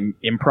watching an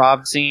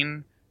improv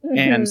scene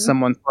and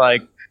someone's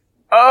like,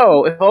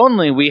 oh, if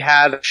only we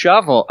had a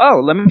shovel. Oh,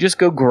 let me just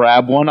go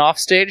grab one off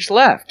stage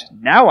left.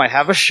 Now I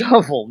have a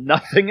shovel.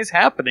 Nothing is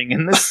happening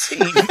in this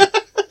scene.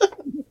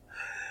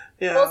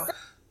 yeah.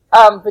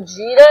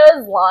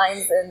 Vegeta's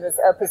lines in this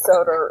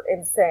episode are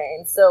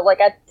insane. So,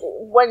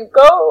 when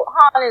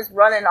Gohan is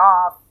running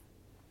off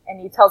and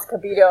he tells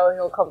Kibito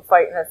he'll come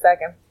fight in a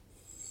second.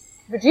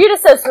 Vegeta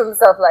says to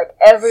himself, like,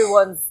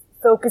 everyone's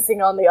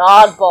focusing on the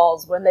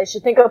oddballs when they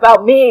should think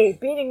about me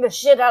beating the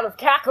shit out of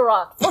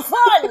Kakarot for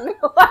fun!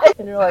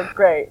 And you're like,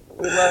 great,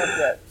 we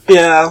loved it.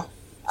 Yeah.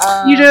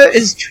 Vegeta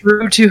is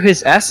true to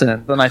his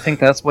essence, and I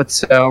think that's what's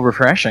so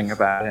refreshing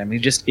about him. He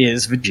just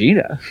is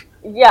Vegeta.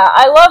 Yeah,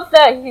 I love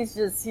that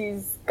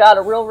he's got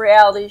a real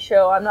reality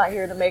show. I'm not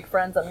here to make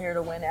friends, I'm here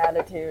to win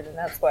attitude, and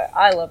that's what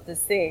I love to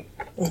see.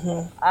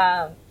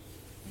 Mm-hmm.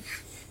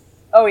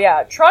 Oh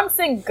yeah, Trunks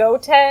and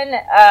Goten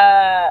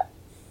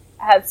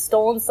had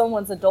stolen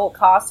someone's adult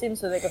costume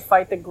so they could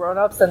fight the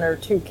grown-ups, and there are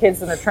 2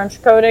 kids in a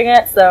trench coating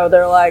it, so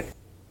they're like,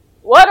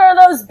 what are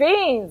those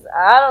beans?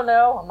 I don't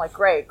know. I'm like,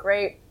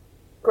 great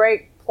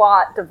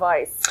plot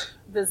device.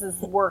 This is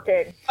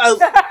working.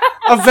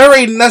 A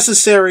very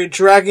necessary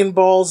Dragon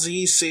Ball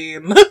Z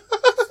scene.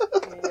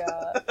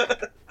 Yeah.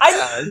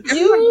 I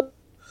do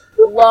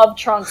love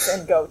Trunks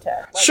and Goten.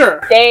 Like,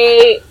 sure.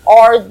 They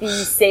are the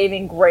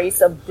saving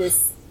grace of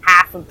this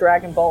half of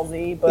Dragon Ball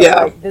Z, but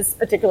like this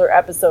particular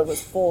episode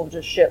was full of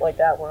just shit like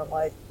that where I'm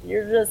like,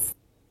 you're just...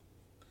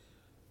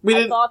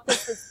 I thought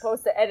this was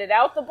supposed to edit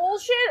out the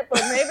bullshit,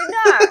 but maybe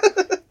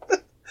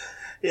not.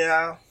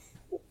 Yeah.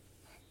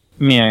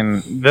 I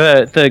mean,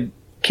 the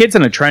kids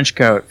in a trench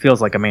coat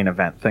feels like a main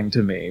event thing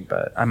to me,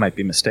 but I might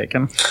be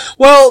mistaken.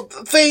 Well,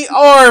 they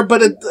are,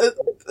 but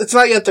it's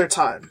not yet their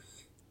time.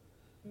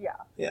 Yeah.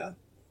 Yeah.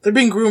 They're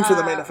being groomed for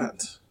the main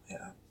event.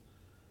 Yeah.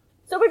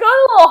 So we go to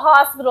a little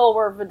hospital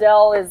where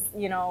Videl is,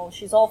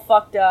 she's all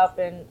fucked up,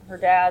 and her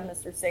dad,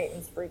 Mr.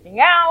 Satan's freaking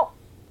out.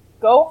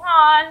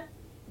 Gohan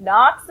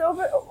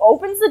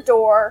opens the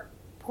door,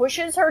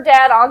 pushes her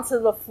dad onto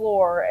the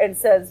floor, and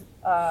says,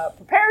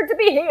 prepared to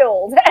be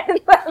healed, and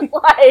then,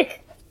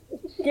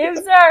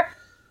 gives her,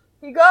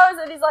 he goes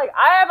and he's like,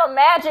 I have a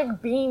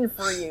magic bean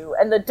for you,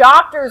 and the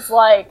doctor's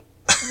like,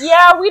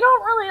 yeah, we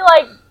don't really,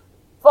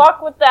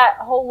 fuck with that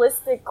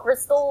holistic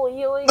crystal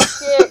healing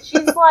shit.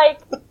 She's like,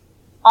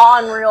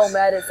 on real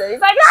medicine. He's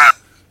like,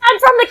 I'm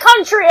from the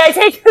country, I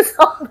take this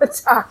all the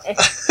time.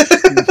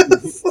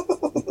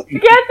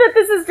 Forget that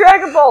this is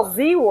Dragon Ball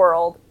Z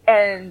world,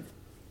 and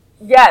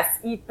yes,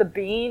 eat the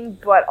bean,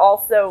 but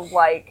also,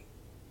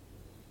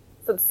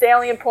 some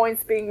salient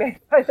points being made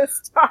by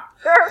this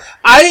doctor.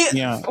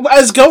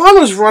 As Gohan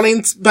was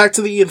running back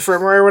to the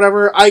infirmary or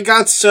whatever, I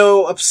got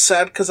so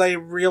upset because I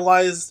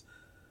realized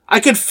I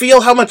could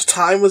feel how much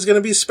time was going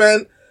to be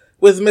spent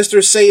with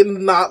Mr.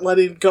 Satan not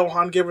letting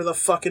Gohan give her the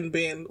fucking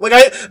bean.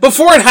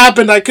 Before it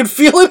happened, I could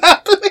feel it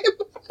happening.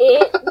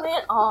 It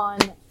went on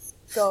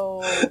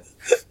so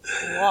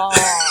long.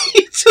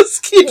 He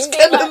just keeps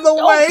getting in the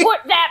way. Don't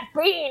put that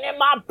bean in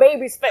my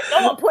baby's face.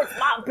 No one puts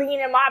my bean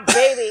in my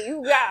baby.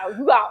 You got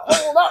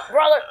hold up,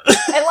 brother.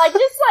 And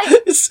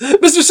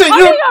Mr. Satan,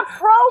 cutting a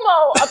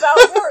promo about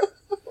her,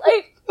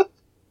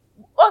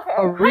 okay,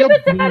 a real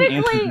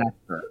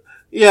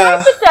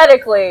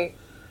hypothetically,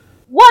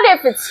 what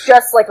if it's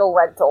just like a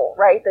lentil,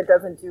 right, that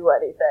doesn't do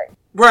anything?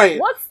 Right.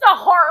 What's the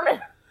harm in...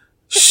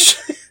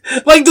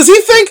 does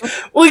he think...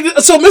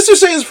 so Mr.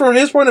 Satan's, from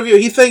his point of view,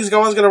 he thinks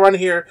Gohan's gonna run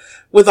here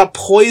with a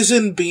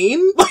poison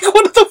bean?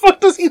 What the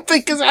fuck does he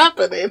think is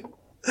happening?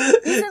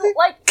 He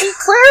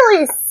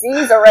clearly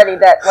sees already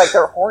that,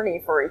 they're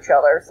horny for each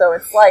other, so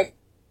it's right.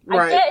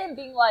 I get him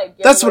being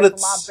that's what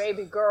it's... my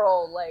baby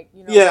girl,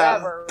 yeah,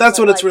 whatever. That's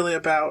what it's really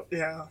about,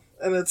 yeah.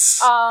 And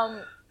it's...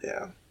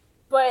 yeah.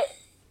 But...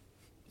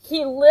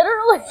 he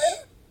literally...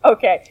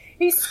 Okay.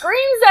 He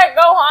screams at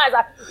Gohan, he's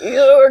like,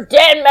 you're a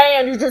dead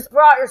man, you just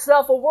brought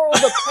yourself a world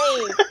of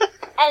pain.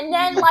 And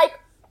then,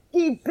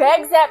 he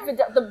begs that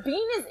the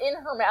bean is in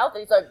her mouth,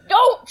 and he's like,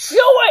 don't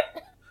chew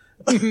it!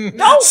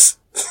 Don't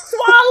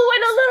swallow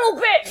it a little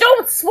bit!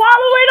 Don't swallow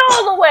it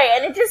all the way!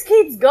 And it just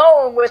keeps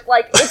going with,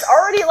 it's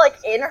already,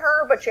 in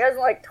her, but she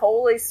hasn't,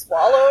 totally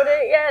swallowed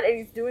it yet, and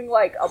he's doing,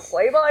 a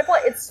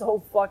play-by-play. It's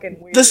so fucking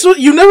weird.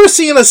 You've never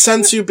seen a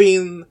senzu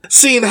bean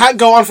scene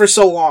go on for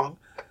so long.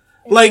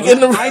 In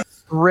the...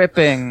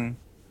 Gripping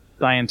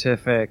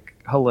scientific,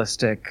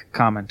 holistic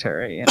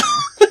commentary.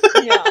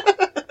 Yeah.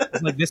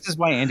 This is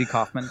why Andy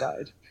Kaufman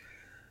died.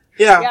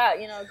 Yeah.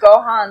 Yeah,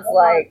 Gohan's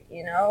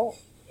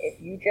if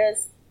you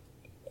just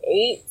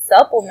ate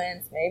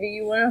supplements, maybe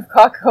you wouldn't have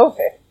caught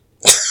COVID.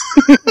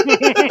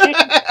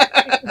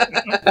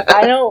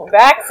 I don't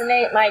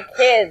vaccinate my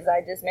kids.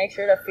 I just make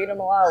sure to feed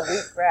them a lot of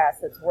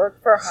wheatgrass. It's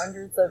worked for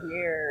hundreds of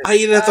years. I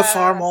eat it at the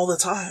farm all the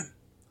time.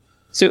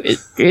 So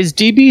is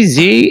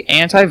DBZ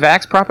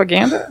anti-vax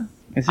propaganda?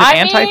 Is it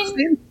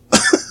anti-vaccine?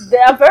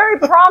 A very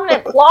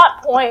prominent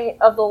plot point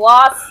of the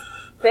Lost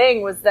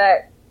thing was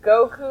that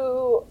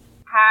Goku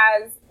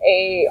has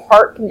a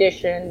heart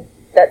condition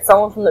that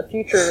someone from the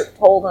future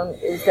told him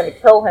is going to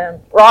kill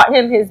him, brought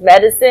him his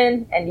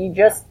medicine, and he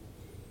just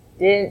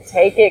didn't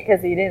take it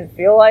because he didn't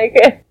feel like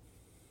it.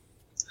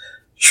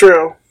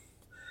 True.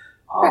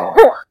 Oh.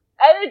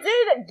 And it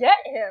didn't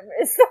get him.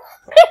 It's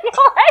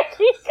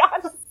he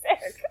got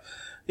sick.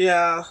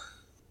 Yeah.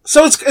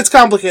 So it's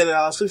complicated,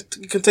 Alex.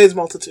 It contains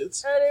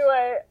multitudes.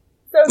 Anyway,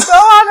 So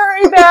Gohan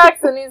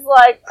hurry-backs, and he's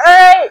like,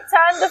 alright,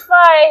 time to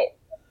fight.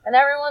 And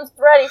everyone's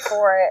ready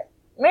for it.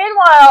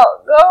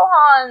 Meanwhile,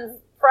 Gohan's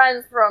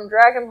friends from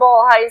Dragon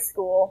Ball High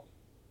School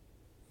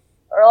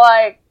are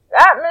like,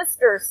 that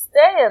Mr.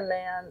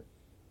 Saiyaman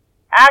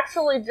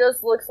actually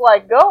just looks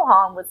like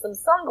Gohan with some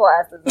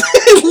sunglasses on.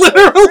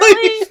 Literally.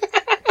 Really?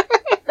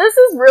 This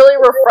is really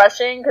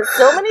refreshing, because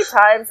so many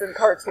times in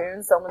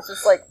cartoons, someone's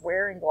just, like,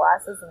 wearing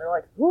glasses, and they're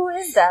like, who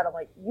is that? I'm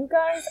like, you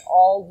guys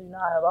all do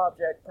not have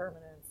object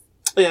permanence.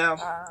 Yeah.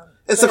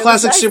 It's so a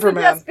classic nice to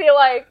Superman. just be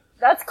like,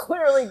 that's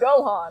clearly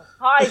Gohan.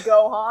 Hi,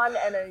 Gohan.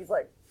 And then he's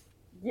like,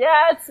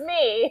 yeah, it's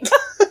me.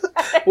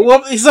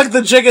 Well, he's like,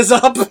 the jig is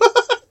up.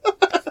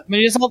 I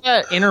mean, it's all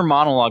that inner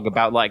monologue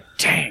about, like,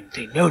 dang,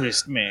 they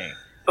noticed me.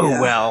 Oh,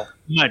 Yeah. well,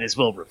 might as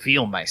well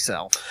reveal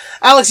myself.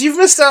 Alex, you've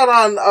missed out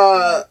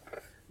on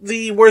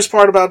the worst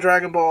part about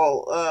Dragon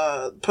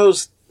Ball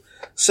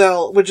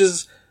post-Cell, which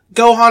is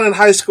Gohan in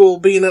high school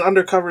being an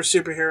undercover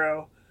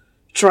superhero,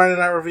 trying to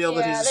not reveal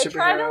that he's a they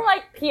try to, superhero.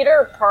 like,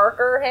 Peter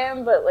Parker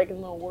him, but, like,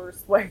 in the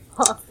worst way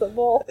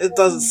possible.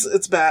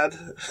 It's bad.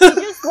 He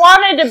just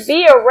wanted to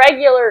be a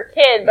regular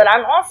kid, but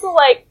I'm also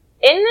like,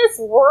 in this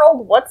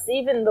world, what's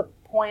even the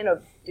point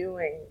of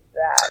doing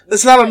that?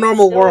 It's not a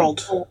normal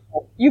world.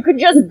 You could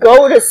just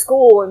go to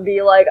school and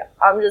be like,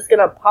 I'm just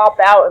gonna pop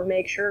out and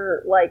make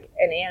sure, like,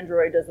 an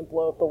android doesn't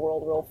blow up the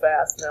world real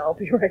fast, and I'll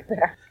be right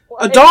back.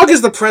 A dog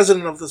is the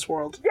president of this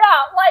world. Yeah,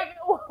 like,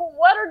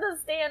 what are the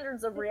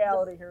standards of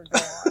reality here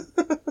going on?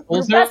 Your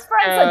Was best there,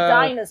 friend's a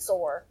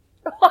dinosaur.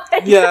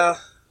 Like, Yeah.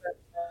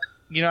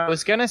 You know, I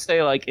was gonna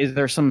say, like, is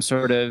there some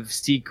sort of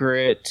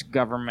secret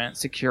government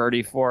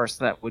security force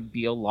that would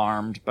be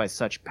alarmed by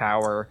such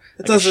power?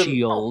 It like doesn't- a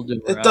SHIELD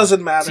or it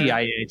doesn't matter.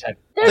 CIA type.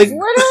 There's Like-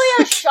 literally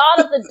a shot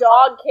of the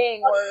Dog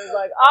King where he's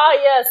like, ah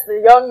yes,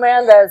 the young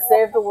man that has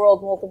saved the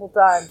world multiple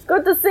times.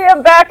 Good to see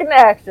him back in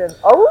action.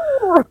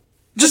 Oh,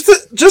 Just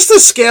to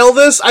scale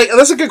this,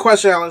 that's a good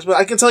question, Alex, but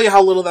I can tell you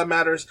how little that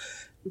matters.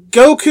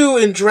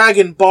 Goku in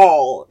Dragon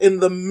Ball,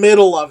 in the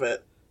middle of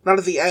it, not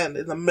at the end,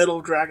 in the middle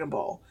of Dragon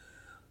Ball,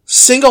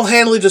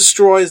 single-handedly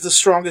destroys the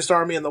strongest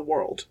army in the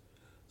world.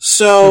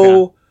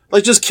 So,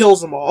 like, just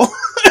kills them all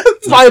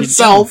by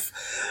himself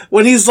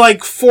when he's,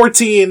 like,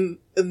 14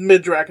 in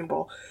mid-Dragon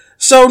Ball.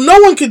 So no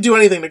one could do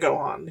anything to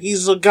Gohan.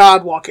 He's a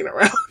god walking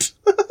around.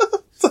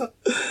 So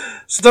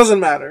it doesn't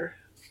matter.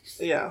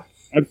 Yeah.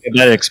 Okay,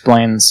 that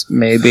explains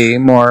maybe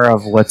more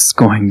of what's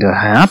going to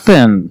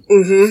happen.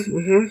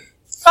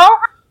 so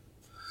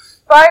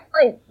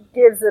finally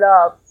gives it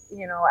up.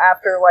 You know,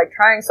 after, like,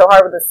 trying so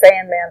hard with the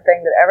Saiyan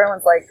thing that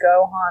everyone's like,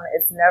 Gohan,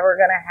 it's never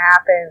gonna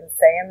happen.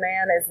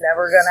 Saiyan is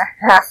never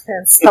gonna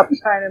happen. Stop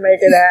trying to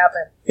make it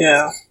happen.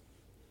 Yeah.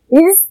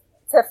 He's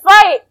to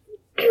fight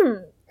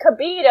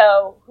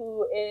Kibito,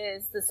 who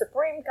is the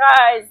Supreme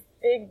Kai's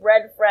big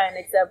red friend,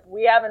 except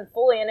we haven't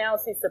fully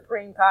announced he's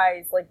Supreme Kai.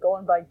 He's, like,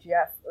 going by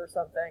Jeff or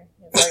something.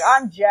 He's like,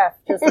 I'm Jeff,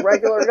 just a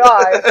regular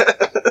guy.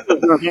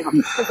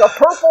 He's a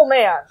purple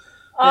man.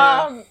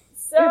 Yeah.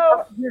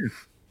 So...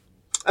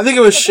 I think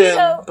it was Shin,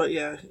 Kibito- but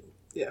yeah.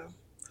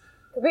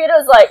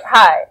 Kibito's like,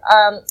 hi,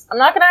 I'm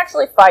not gonna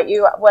actually fight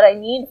you. What I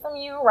need from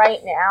you right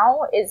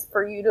now is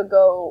for you to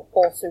go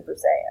full Super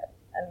Saiyan.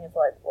 And he's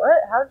like,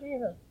 what? How'd you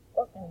even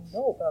fucking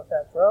know about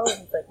that, bro? And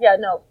he's like, yeah,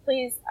 no,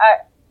 please,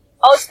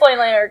 I'll explain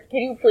later. Can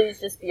you please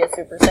just be a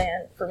Super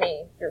Saiyan for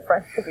me, your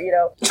friend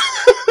Kibito?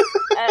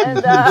 And,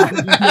 he's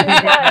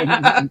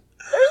like,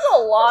 there's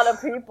a lot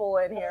of people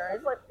in here.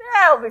 He's like,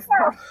 yeah, it'll be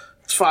fine.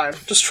 It's fine.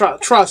 Just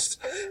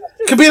trust.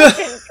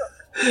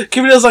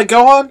 Kibito's like,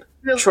 go on,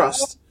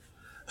 trust.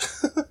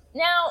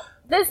 Now,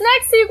 this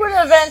next sequence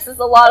of events is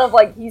a lot of,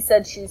 like, he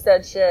said, she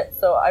said shit,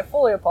 so I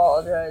fully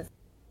apologize.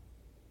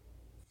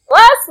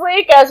 Last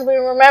week, as we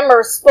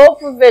remember,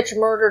 Spopovich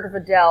murdered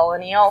Videl,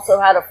 and he also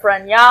had a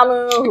friend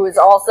Yamu, who is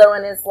also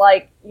in his,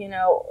 like, you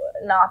know,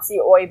 Nazi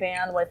oi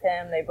band with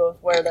him. They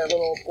both wear their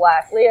little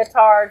black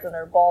leotards and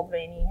their bald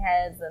veiny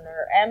heads and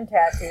their M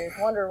tattoos.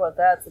 Wonder what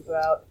that's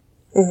about.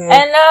 Mm-hmm.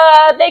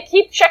 And they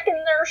keep checking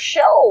their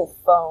shell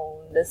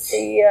phone to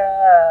see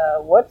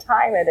what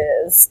time it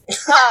is.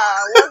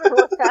 Wonder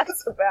what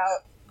that's about.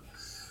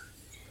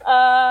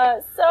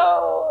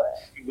 So...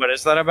 What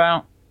is that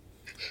about?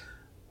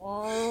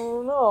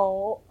 Oh,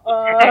 no.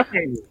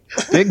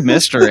 Big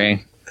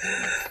mystery.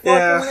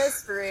 Yeah. Fucking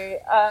mystery.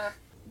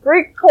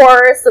 Greek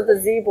chorus of the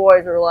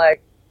Z-Boys are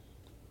like,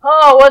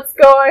 oh, what's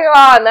going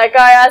on? That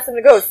guy asked him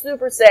to go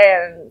Super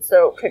Saiyan.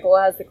 So Piccolo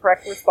has the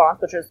correct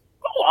response, which is,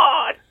 go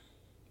on!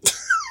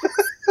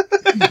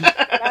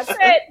 That's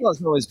it.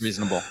 That's always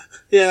reasonable.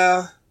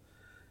 Yeah.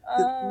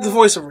 The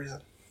voice of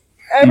reason.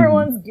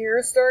 Everyone's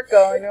gears start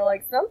going. They're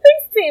like, something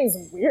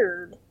seems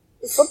weird.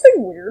 Is something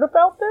weird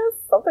about this?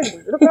 Something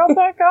weird about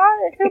that guy?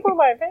 I can't put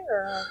my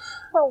finger on it.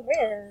 So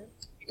weird.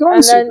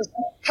 And then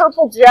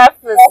Purple Jeff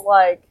is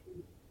like,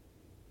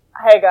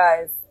 hey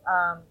guys,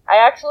 I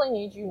actually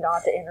need you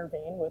not to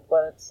intervene with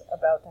what's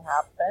about to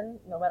happen,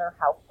 no matter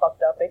how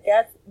fucked up it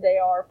gets. They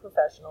are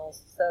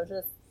professionals, so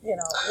just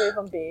leave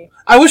them be.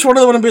 I wish one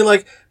of them would be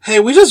like, hey,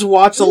 we just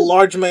watched a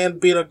large man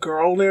beat a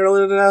girl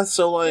nearly to death,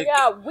 so like...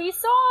 Yeah, we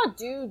saw a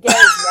dude get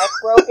his neck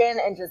broken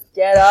and just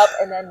get up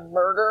and then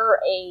murder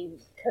a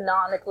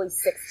canonically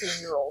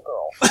 16-year-old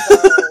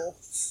girl.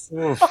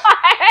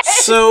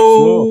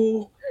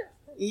 So...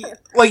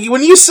 like,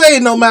 when you say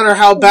no matter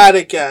how bad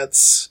it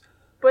gets...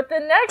 But the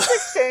next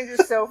exchange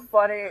is so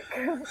funny,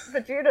 because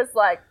Vegeta's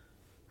like,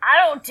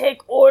 I don't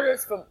take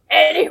orders from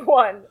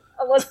anyone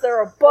unless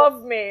they're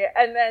above me,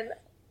 and then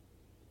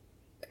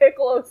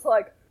Piccolo's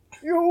like,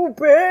 you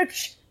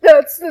bitch,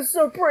 that's the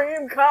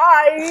Supreme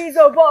Kai, he's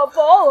above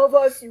all of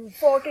us, you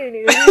fucking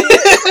idiot.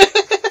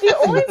 The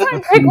only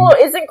time Piccolo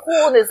isn't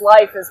cool in his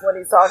life is when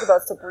he's talking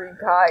about Supreme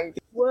Kai.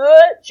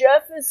 What?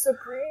 Jeff is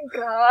Supreme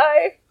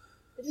Kai?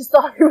 I just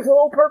thought he was a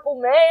little purple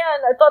man.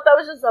 I thought that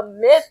was just a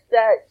myth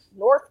that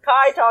North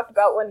Kai talked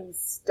about when he's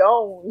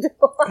stoned.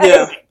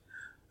 Yeah.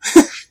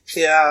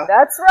 Yeah.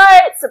 That's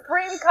right,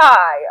 Supreme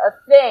Kai, a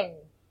thing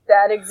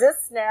that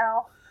exists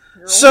now.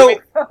 So, Okay,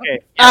 yeah,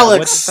 Alex,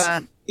 what's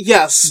that?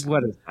 yes.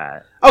 What is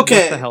that?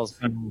 Okay. What the hell's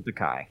going on with the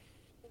Kai?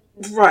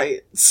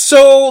 Right.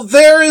 So,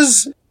 there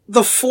is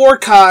the 4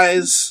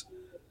 Kais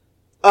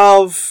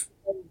of...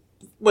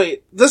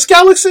 Wait, this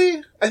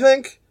galaxy, I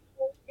think?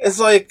 It's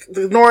like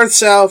the north,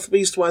 south,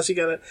 east, west, you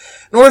get it.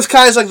 North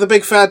Kai is like the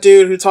big fat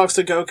dude who talks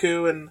to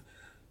Goku, and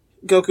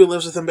Goku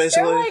lives with him,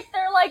 basically.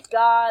 They're like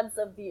gods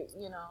of the,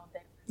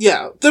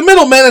 Yeah, the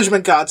middle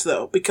management gods,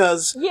 though,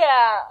 because...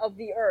 Yeah, of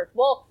the Earth.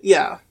 Well,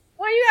 Yeah.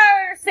 what you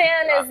gotta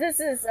understand is this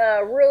is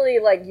a really,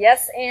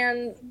 yes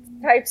and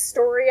type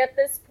story at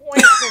this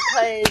point,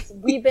 because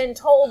we've been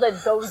told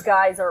that those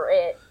guys are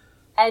it.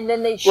 And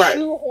then they Right.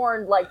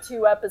 shoehorned,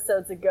 2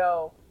 episodes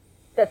ago,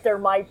 that there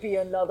might be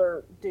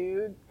another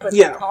dude, but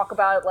Yeah. they talk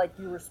about it like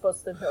you were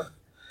supposed to know.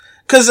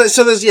 Because,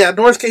 so there's,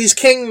 he's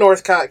King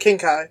North Kai, King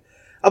Kai.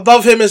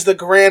 Above him is the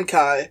Grand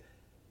Kai.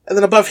 And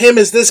then above him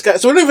is this guy.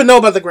 So we don't even know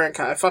about the Grand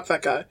Kai. Fuck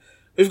that guy.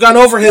 We've gone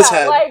over his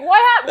head. Why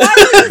did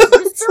you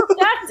usurp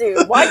that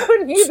dude? Why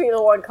couldn't he be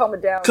the one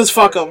coming down? Because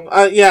fuck him.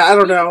 I don't He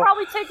could know.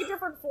 probably take a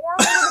different form.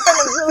 It would have been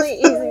a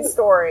really easy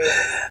story.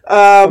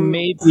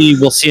 Maybe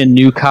we'll see a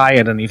new Kai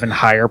at an even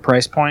higher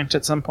price point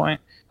at some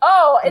point.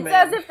 Oh, it's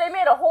Man. as if they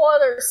made a whole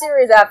other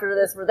series after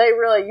this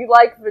where you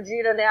like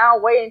Vegeta now?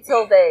 Wait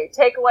until they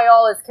take away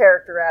all his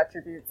character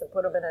attributes and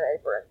put him in an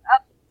apron.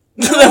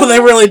 They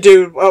really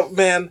do. Oh,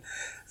 man.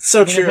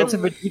 So If true. it's a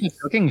Vegeta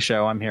cooking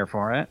show, I'm here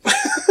for it.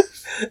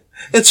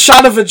 It's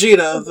Shot of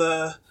Vegeta,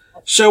 the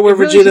show where It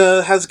really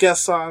Vegeta has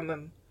guests on.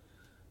 And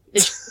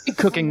It's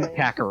cooking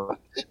Kakarot.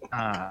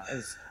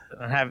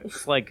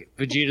 It's like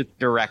Vegeta's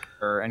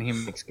director, and he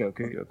makes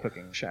Goku a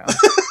cooking show.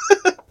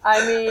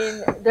 I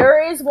mean,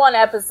 there is one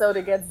episode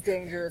that gets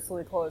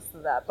dangerously close to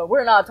that, but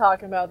we're not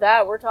talking about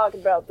that. We're talking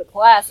about the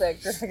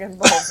classic Dragon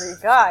Ball Z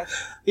Kai.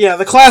 yeah,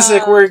 the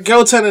classic where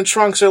Goten and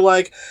Trunks are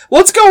like,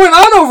 what's going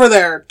on over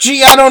there?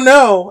 Gee, I don't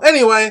know.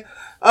 Anyway,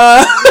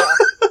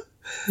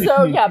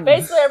 So, yeah,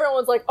 basically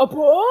everyone's like,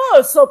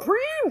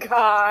 Supreme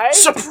Kai!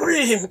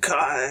 Supreme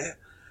Kai.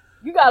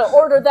 You gotta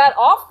order that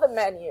off the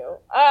menu.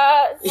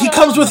 He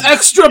comes with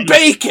extra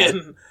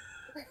bacon.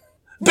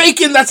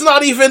 Bacon that's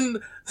not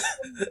even...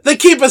 They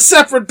keep a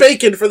separate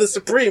bacon for the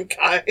Supreme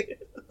Kai.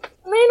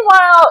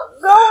 Meanwhile,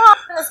 Gohan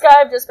and this guy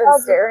have just been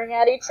staring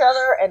at each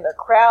other, and the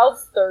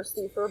crowd's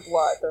thirsty for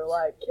blood. They're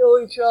like, kill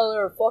each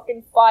other,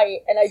 fucking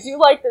fight. And I do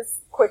like this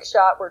quick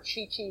shot where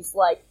Chi-Chi's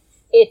like,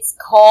 it's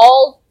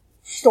called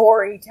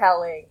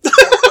storytelling,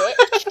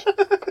 bitch.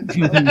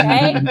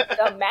 Okay?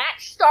 The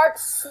match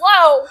starts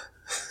slow,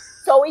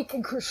 so we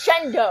can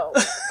crescendo.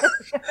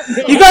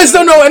 You guys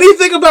don't know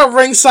anything about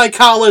ring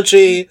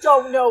psychology.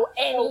 Don't know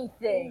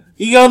anything.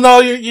 You don't know,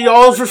 you're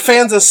all for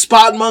fans of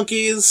Spot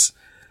Monkeys.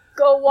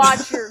 Go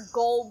watch your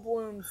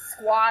Goldblum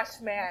squash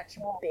match,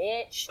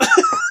 bitch.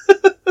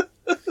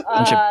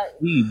 Bunch of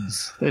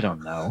plebes. They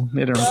don't know.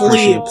 They don't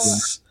appreciate it.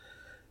 Plebes.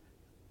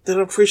 They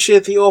don't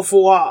appreciate the au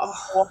revoir.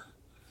 Of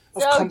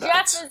So combat.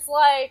 Jeff is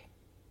like,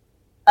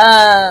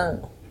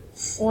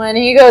 when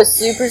he goes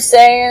Super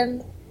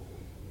Saiyan,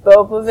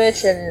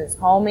 Popovich and his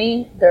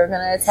homie, they're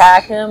gonna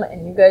attack him,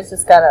 and you guys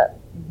just gotta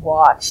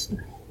watch.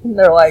 And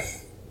they're like,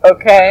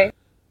 okay.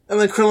 And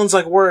then Krillin's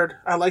like, word,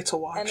 I like to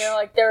watch. And they're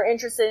like, they're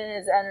interested in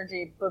his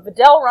energy. But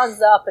Videl runs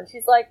up, and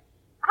she's like,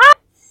 hi,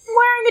 I'm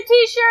wearing a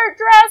t-shirt,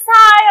 dress,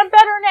 hi, I'm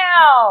better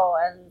now.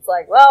 And it's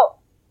like, well,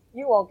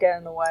 you won't get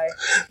in the way.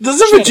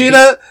 Doesn't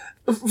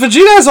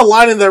Vegeta has a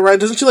line in there, right?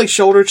 Doesn't she,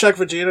 shoulder check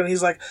Vegeta, and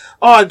he's like,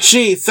 oh,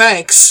 gee,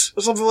 thanks,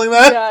 or something like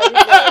that?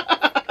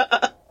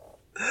 Yeah,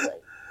 he's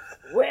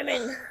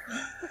like,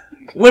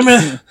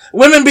 women.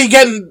 Women be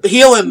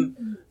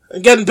healing,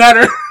 and getting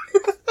better.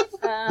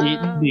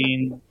 Eating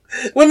bean.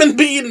 Women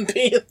be eating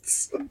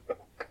beans.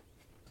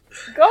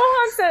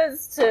 Gohan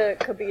says to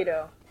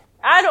Kibito,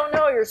 I don't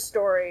know your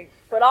story,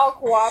 but I'll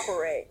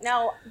cooperate.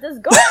 Now, does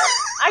Gohan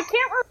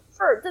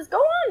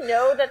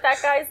know that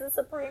guy's the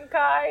Supreme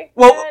Kai?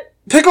 Well, yet?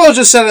 Piccolo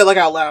just said it,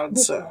 out loud,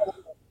 so.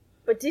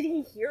 But did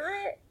he hear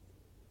it?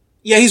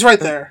 Yeah, he's right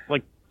there. I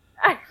mean,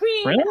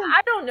 mean, Really?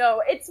 I don't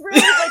know. It's really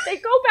like they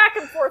go back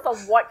and forth on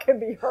what can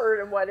be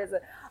heard and what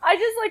isn't. I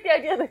just like the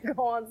idea that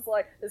Gohan's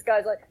like, this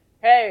guy's like,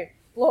 hey,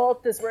 blow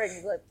up this ring.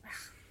 He's like,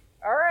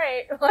 all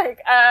right, like,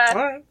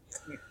 Alright.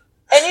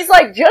 and he's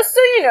like, just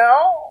so you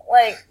know,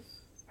 like,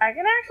 I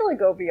can actually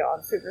go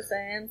beyond Super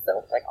Saiyan,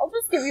 so like, I'll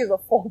just give you the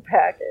full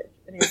package.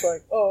 And he's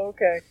like, oh,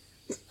 okay.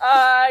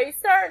 He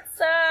starts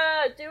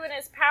doing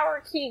his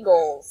power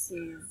Kegels.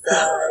 He's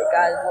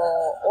got his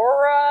little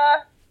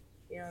aura.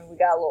 You know, we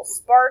got a little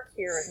spark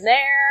here and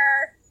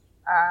there.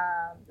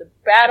 The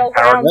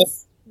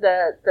battlegrounds,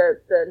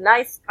 the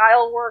nice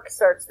tile work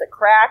starts to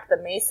crack. The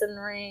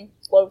masonry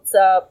floats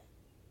up,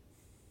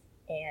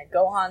 and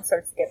Gohan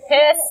starts to get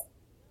pissed.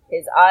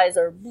 His eyes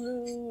are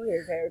blue.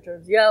 His hair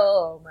turns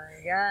yellow. Oh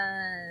my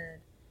god!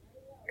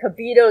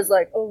 Kabito's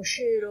like, oh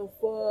shit! Oh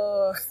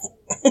fuck!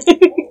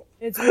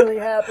 It's really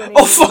happening.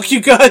 Oh fuck,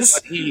 you guys!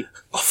 He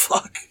Oh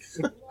fuck.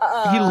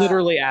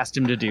 literally asked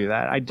him to do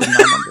that. I did not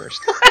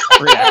understand that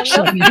And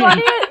reaction.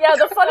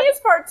 the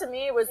funniest part to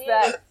me was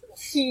that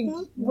he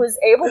was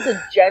able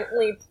to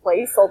gently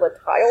place all the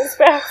tiles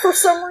back for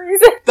some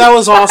reason. That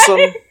was awesome.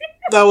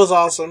 That was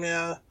awesome,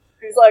 yeah.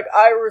 He's like,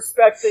 I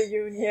respect the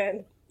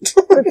union.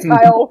 The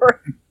tile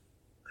work.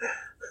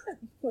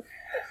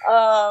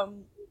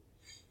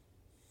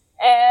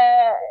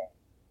 And,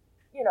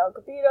 you know,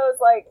 Capito's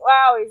like,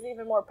 wow, he's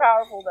even more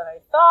powerful than I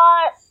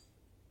thought.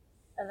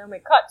 And then we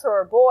cut to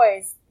our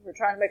boys. We're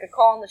trying to make a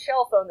call on the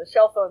shell phone. The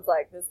shell phone's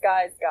like, this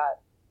guy's got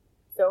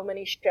so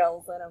many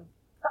shells in him.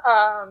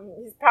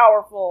 He's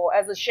powerful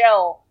as a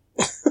shell.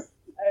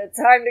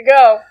 Time to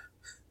go.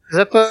 Is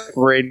that the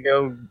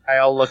radio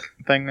dial looking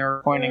thing they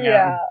were pointing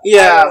Yeah. at?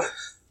 Yeah.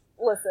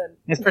 Listen.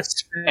 It's for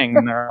spinning,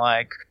 and they're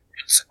like,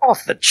 it's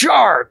off the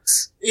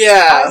charts!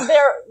 Yeah. I'm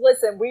there.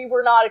 Listen, we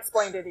were not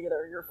explained it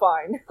either. You're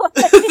fine.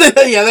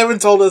 Yeah, they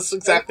haven't told us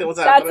exactly what's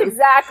That's happening.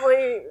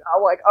 exactly.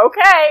 I'm like,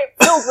 okay,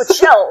 filled with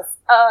shells.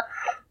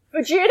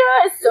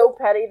 Vegeta is so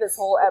petty this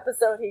whole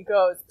episode. He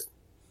goes, it's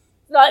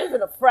not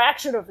even a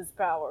fraction of his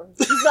power.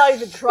 He's not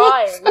even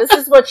trying. This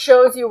is what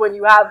shows you when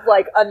you have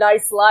like a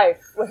nice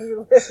life. When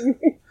you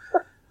live,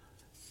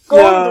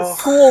 going to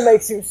school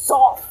makes you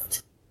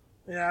soft.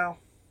 Yeah.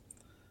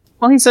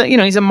 Well, he's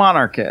a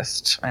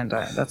monarchist, and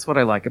that's what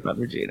I like about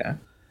Vegeta.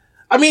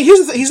 I mean,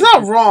 he's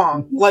not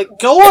wrong. Like,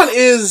 Gohan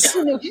is,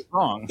 He's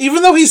wrong.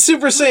 even though he's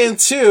Super Saiyan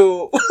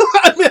 2,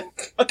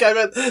 I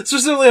meant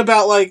specifically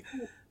about, like,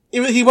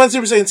 even he went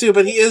Super Saiyan 2,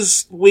 but he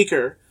is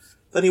weaker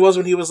than he was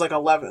when he was, like,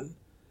 11.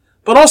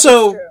 But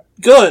also,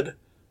 good,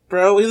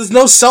 bro. There's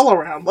no Cell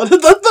around.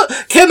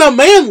 Can a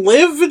man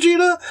live,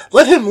 Vegeta?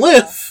 Let him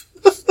live.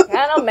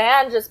 Can a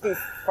man just be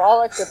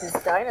frolic with his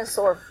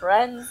dinosaur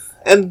friends?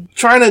 And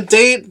trying to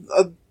date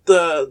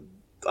the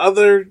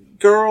other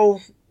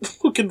girl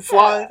who can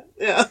fly.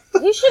 Yeah.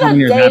 You should have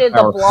You're not dated the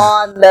powerful.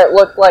 blonde that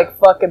looked like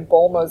fucking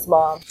Bulma's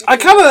mom. I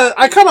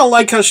kind of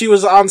like how she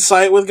was on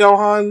site with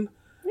Gohan.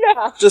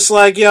 Yeah. Just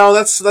like, yo,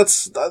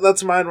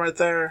 that's mine right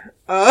there.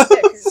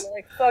 She's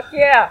like, fuck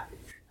yeah.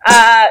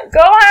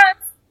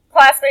 Gohan's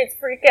classmates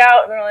freak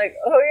out and they're like,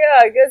 oh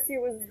yeah, I guess he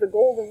was the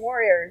Golden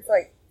Warrior. It's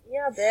like,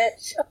 yeah,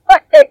 bitch.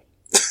 Like,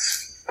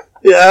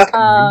 Yeah.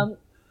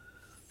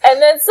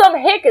 and then some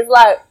hick is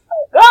like,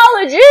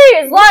 golly gee,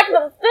 it's like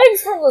the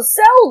things from the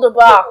Cell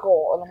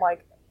debacle. And I'm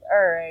like,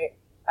 alright,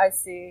 I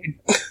see.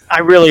 I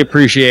really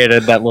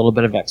appreciated that little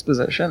bit of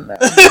exposition there.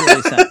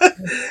 Really sent-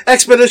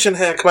 Expedition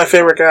Hick, my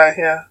favorite guy,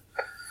 yeah.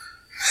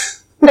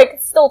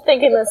 Like, still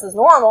thinking this is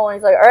normal. And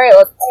he's like, alright,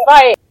 let's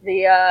fight.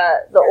 The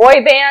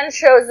Oi band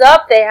shows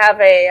up. They have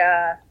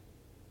a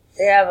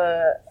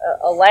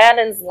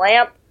Aladdin's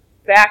lamp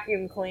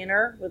vacuum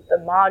cleaner with the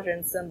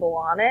Majin symbol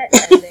on it,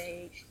 and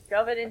they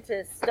shove it into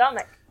his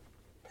stomach.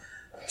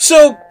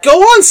 So,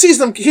 Gohan sees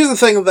them. Here's the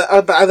thing that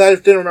I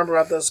didn't remember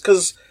about this,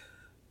 because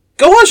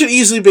Gohan should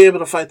easily be able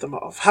to fight them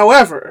off.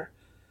 However,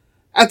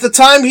 at the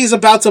time he's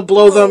about to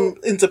blow them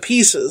into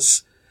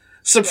pieces,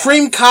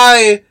 Supreme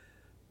Kai's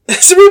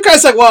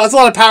like, well, it's a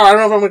lot of power. I don't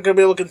know if I'm going to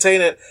be able to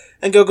contain it.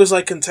 And Goku's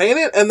like, contain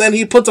it? And then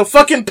he puts a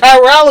fucking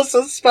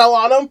paralysis spell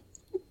on him.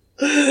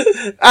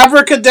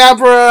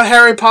 Abracadabra,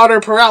 Harry Potter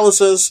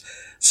paralysis.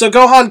 So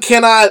Gohan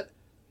cannot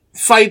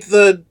fight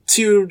the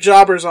two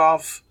jobbers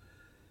off.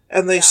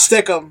 And they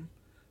stick him.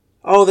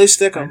 Oh, they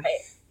stick him.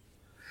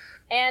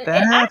 And it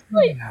That-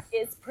 actually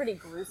is pretty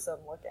gruesome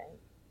looking.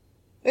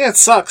 Yeah, it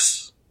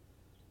sucks.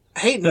 I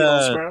hate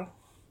needles, The- bro.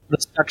 The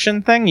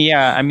suction thing,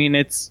 yeah, I mean,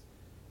 it's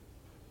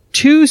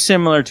too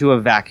similar to a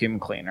vacuum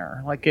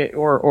cleaner, like it,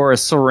 or a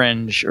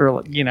syringe, or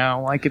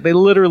like they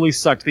literally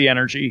sucked the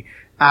energy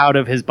out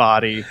of his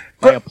body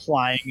by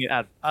applying it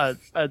at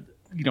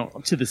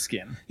to the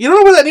skin. You don't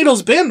know where that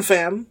needle's been,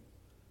 fam.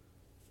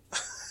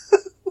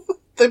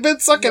 They've been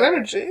sucking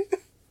energy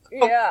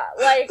Yeah,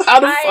 like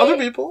out of other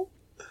people.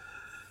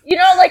 You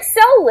know, like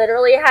Cell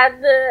literally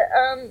had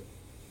the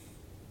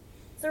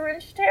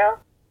syringe tail.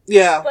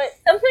 Yeah. But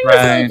something was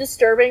really Right.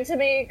 disturbing to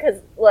me because,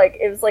 like,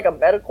 it was like a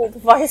medical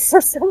device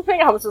or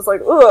something. I was just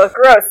like, ugh,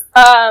 gross.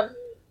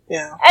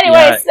 Yeah. Anyway,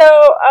 Yeah.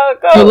 so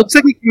It go. looks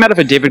like it came out of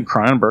a David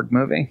Cronenberg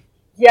movie.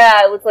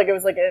 Yeah, it looked like it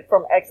was like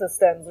from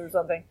Existenz or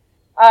something.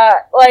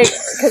 Like,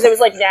 because it was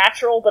like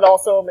natural, but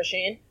also a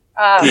machine.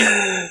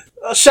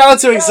 Shout out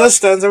to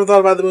Existence. I haven't thought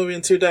about the movie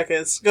in 2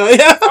 decades. Go,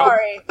 yeah.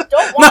 Sorry,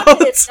 don't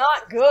watch it. It's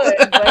not good,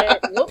 but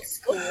it looks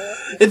cool.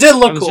 It did I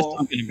look was cool.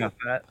 just talking about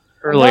that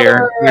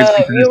earlier.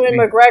 Another, Ewan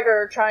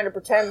McGregor trying to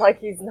pretend like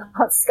he's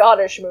not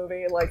Scottish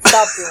movie. Like,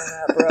 stop doing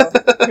that,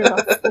 bro. You're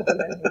not fooling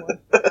anyone.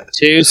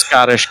 2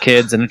 Scottish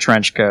kids in a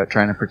trench coat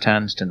trying to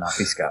pretend to not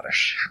be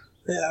Scottish.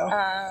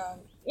 Yeah.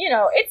 You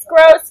know, it's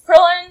gross.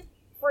 Krillin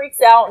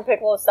freaks out and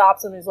Piccolo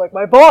stops him. He's like,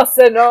 my boss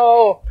said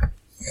no.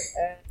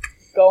 And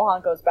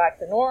Gohan goes back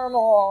to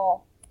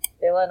normal.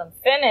 They let him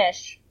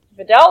finish.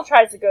 Videl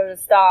tries to go to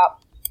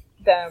stop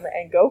them,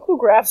 and Goku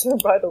grabs her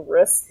by the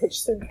wrist,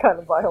 which seemed kind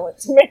of violent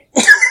to me.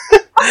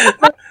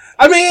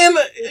 I mean,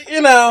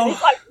 you know.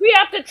 He's like, we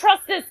have to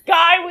trust this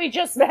guy we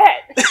just met.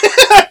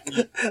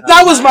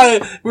 That was my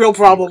real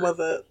problem with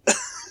it.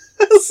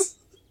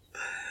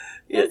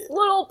 This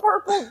little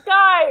purple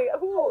guy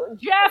who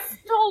Jeff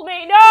told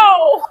me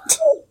no.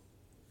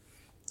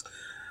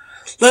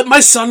 Let my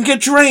son get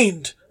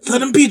drained.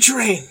 Let him be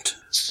drained.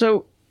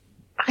 So,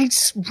 I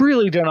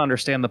really don't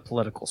understand the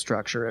political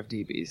structure of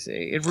DBZ.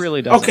 It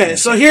really doesn't. Okay,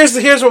 so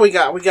here's what we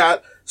got. We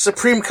got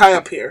Supreme Kai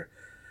up here.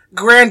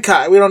 Grand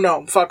Kai, we don't know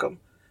him. Fuck him.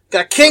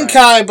 Got King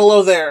Kai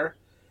below there.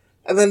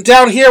 And then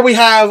down here we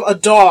have a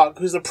dog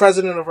who's the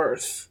president of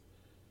Earth.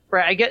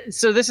 Right, I get.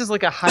 So this is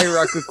like a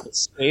hierarchical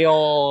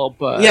scale,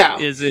 but Yeah.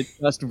 is it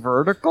just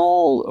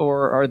vertical,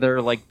 or are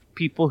there like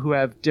people who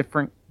have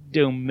different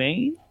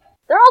domains?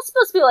 They're all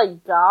supposed to be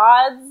like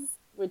gods,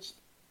 which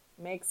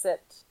makes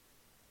it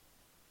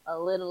a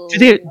little. Do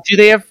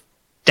they have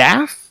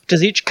staff?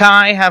 Does each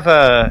Kai have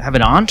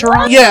an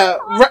entourage? Yeah,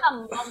 a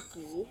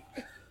monkey.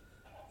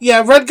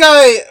 yeah. Red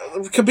Guy,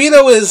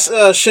 Kabito is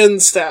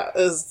Shin's staff.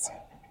 Is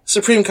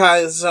Supreme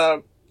Kai's, His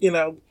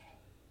name's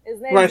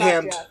right not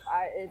hand. Jeff.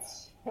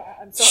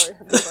 I'm sorry.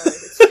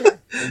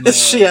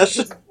 It's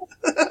It's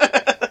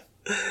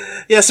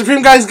yeah.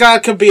 Supreme Kai's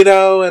got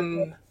Kabito,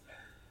 and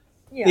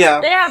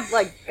yeah. They have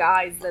like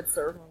guys that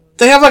serve them.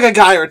 they have like a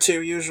guy or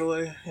two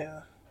usually.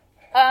 Yeah.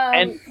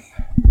 And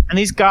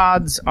these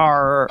gods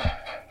are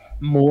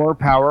more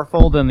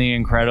powerful than the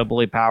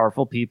incredibly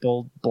powerful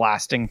people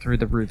blasting through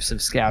the roofs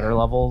of scatter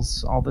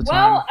levels all the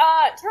time. Well,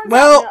 turns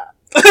Well, out.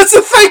 that's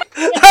the thing.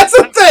 That's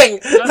the thing.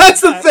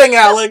 That's the thing,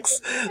 Alex.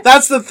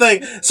 That's the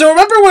thing. So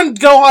remember when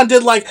Gohan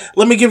did like,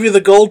 let me give you the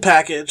gold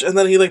package, and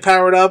then he like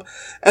powered up,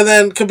 and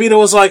then Kabito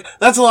was like,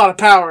 that's a lot of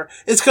power.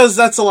 It's because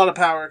that's a lot of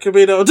power.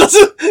 Kabito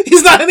doesn't.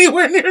 He's not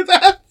anywhere near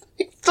that.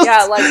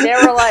 Yeah, like they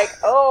were like,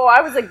 oh,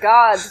 I was a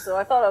god, so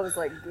I thought I was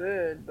like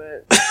good,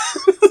 but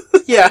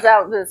Yeah. turns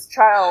out this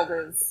child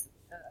is,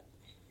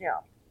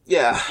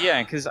 Yeah.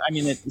 Yeah, because I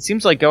mean, it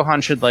seems like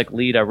Gohan should like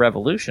lead a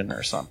revolution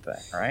or something,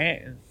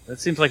 right? That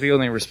seems like the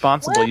only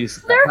responsible use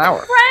of they're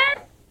power.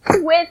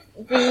 friends with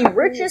the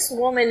richest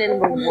woman in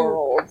the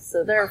world,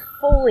 so they're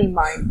fully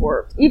mind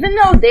warped. Even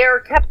though they're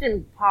kept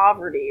in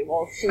poverty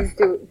while she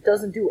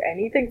doesn't do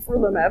anything for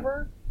them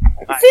ever.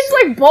 It seems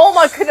like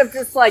Bulma could have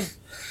just like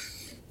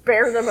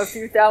spare them a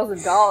few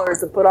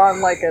 $1,000s and put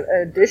on like an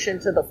addition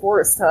to the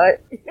forest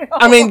hut. You know?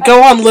 I mean,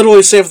 Gohan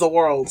literally saved the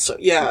world, so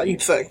yeah,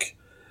 you'd think.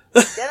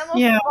 Get him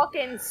a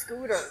fucking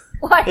scooter.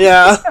 Like,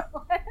 Yeah.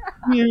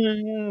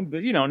 Yeah,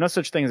 but you know, no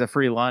such thing as a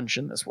free lunch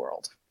in this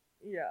world.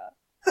 Yeah.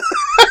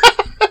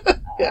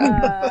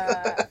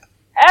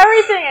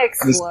 Everything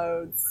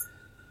explodes.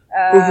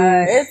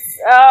 It's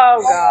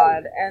oh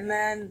god, and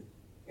then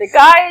the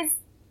guys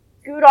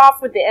scoot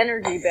off with the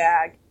energy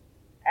bag,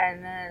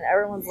 and then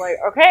everyone's like,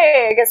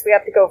 "Okay, I guess we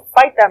have to go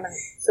fight them." And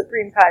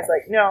Supreme Kai's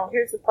like, "No,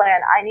 here's the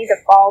plan. I need to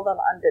follow them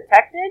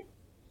undetected,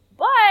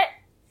 but."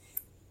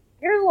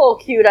 Here's a little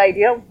cute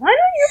idea. Why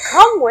don't you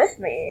come with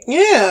me?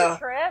 Yeah. On a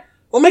trip?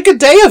 We'll make a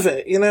day of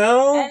it, you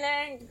know? And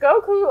then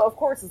Goku, of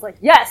course, is like,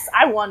 yes,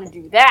 I want to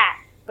do that.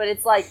 But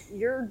it's like,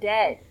 you're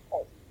dead.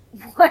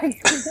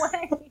 Like,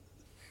 what?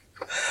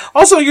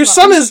 Also, your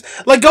son is,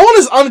 like, Gohan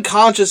is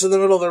unconscious in the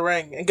middle of the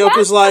ring, and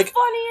Goku's That's like, the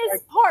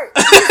funniest part.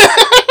 He's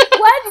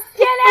like, let's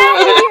get out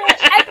of here.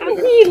 And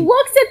he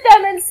looks at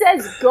them and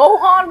says,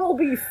 Gohan will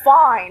be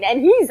fine.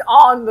 And he's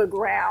on the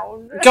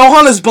ground.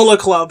 Gohan is Bullet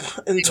Club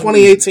in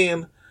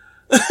 2018.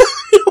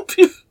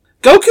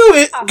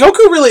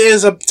 Goku really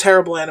is a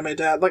terrible anime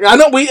dad. Like, I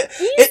know He's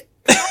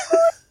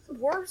the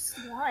worst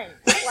one.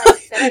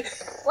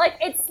 Like,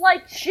 it's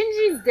like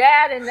Shinji's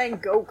dad and then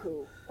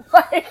Goku.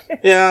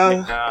 Like,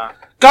 yeah.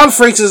 God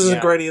Freaks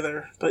isn't great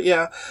either, but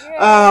yeah.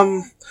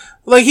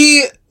 Like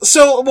this is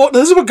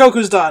what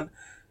Goku's done.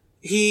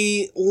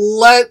 He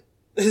let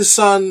his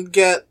son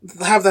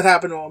have that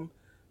happen to him.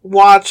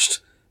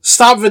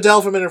 Stop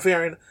Videl from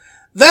interfering.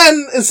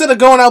 Then, instead of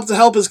going out to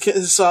help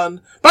his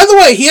son, by the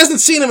way, he hasn't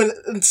seen him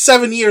in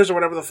 7 years or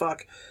whatever the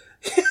fuck.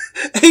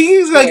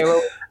 He's like,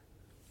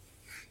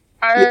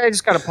 I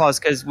just gotta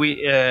pause because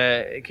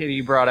Katie,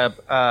 you brought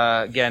up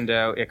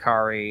Gendo,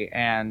 Ikari,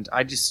 and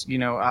I just,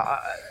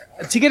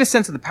 to get a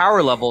sense of the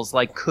power levels,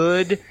 like,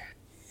 could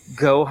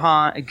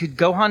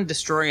Gohan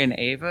destroy an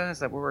Eva? Is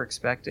that what we're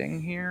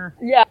expecting here?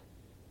 yeah.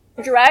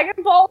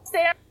 Dragon Ball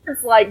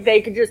standards, like,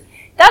 they could just...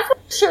 That's what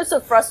the show's so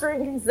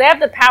frustrating, because they have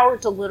the power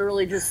to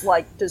literally just,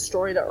 like,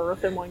 destroy the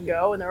Earth in one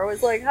go, and they're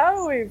always like, how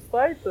do we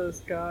fight this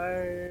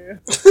guy?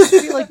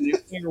 Maybe like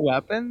nuclear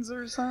weapons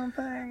or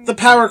something. The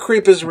power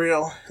creep is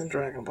real in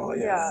Dragon Ball.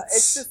 Yeah,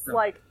 it's just,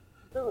 like,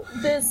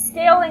 the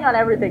scaling on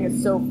everything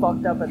is so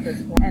fucked up at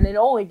this point, and it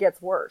only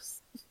gets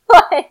worse.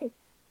 Like,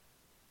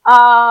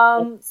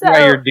 so...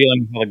 Why you're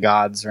dealing with the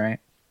gods, right?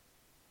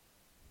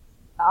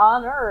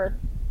 On Earth,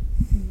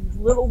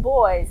 little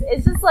boys.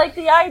 It's just like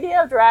the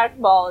idea of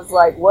Dragon Ball is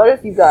like, what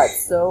if you got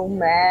so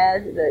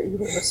mad that you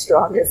were the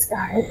strongest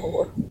guy in the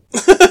world?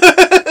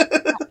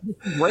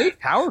 Great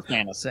power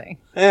fantasy.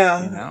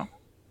 Yeah. You know?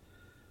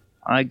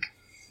 Like,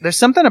 there's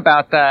something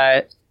about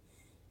that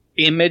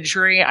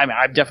imagery. I mean,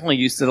 I've definitely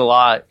used it a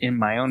lot in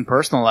my own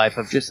personal life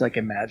of just like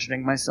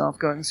imagining myself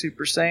going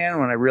Super Saiyan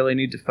when I really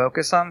need to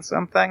focus on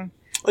something.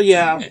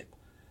 Yeah.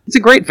 It's a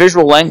great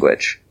visual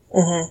language.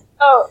 Mm-hmm.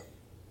 So,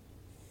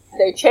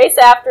 they chase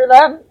after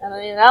them, and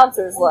the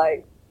announcer's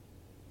like,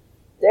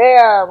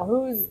 damn,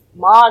 who's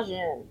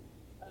Majin?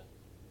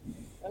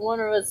 I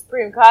wonder what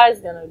Supreme Kai's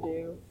gonna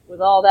do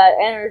with all that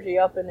energy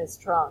up in his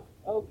trunk.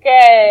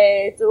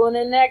 Okay, tune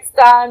in next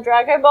time,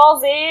 Dragon Ball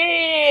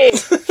Z!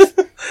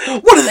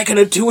 What are they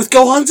gonna do with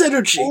Gohan's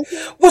energy?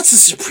 What's the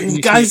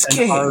Supreme Guy's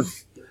game?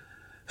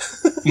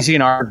 You see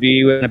an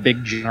RV with a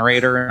big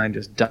generator and I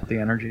just dump the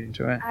energy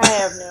into it. I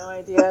have no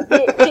idea.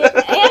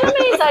 The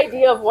anime's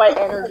idea of what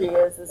energy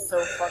is so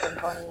fucking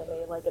funny to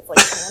me. Like, it's like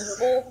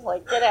tangible.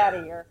 Like, get out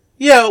of here.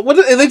 Yeah, what?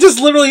 They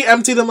just literally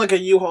emptied them like a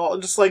U-Haul,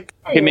 just like.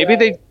 Okay, maybe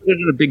they put it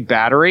in a big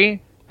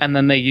battery and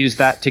then they use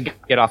that to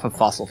get off of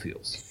fossil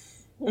fuels.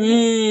 That's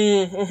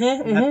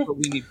what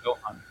we need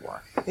Gohan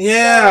for.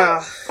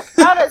 Yeah.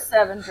 Out of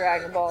 7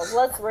 Dragon Balls,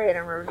 let's rate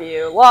and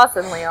review. Lost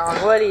and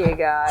Leon, what do you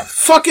got?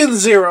 Fucking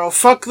 0.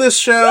 Fuck this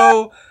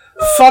show.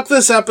 Fuck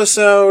this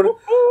episode.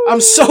 I'm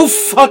so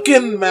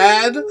fucking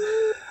mad.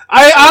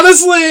 I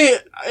honestly,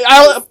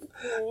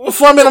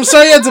 Fleming, I'm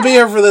sorry you had to be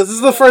here for this. This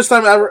is the first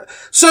time ever.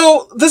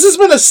 So, this has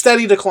been a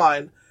steady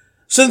decline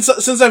since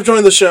I've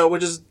joined the show,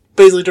 which is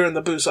basically during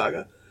the Buu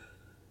saga.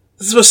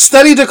 This is a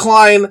steady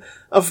decline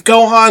of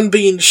Gohan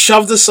being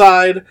shoved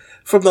aside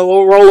from the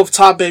role of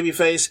top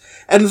babyface.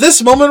 And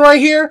this moment right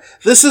here,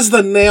 this is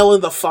the nail in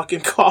the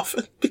fucking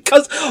coffin.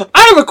 Because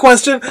I have a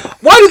question.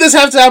 Why did this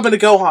have to happen to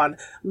Gohan?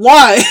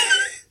 Why?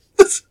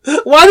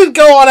 Why did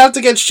Gohan have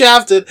to get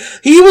shafted?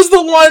 He was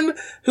the one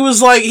who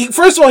was like,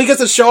 first of all, he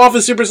gets to show off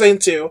his Super Saiyan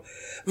 2.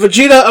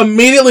 Vegeta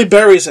immediately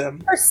buries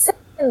him. For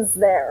seconds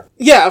there.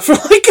 Yeah, for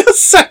like a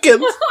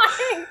second.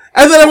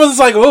 And then everyone's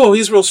like, oh,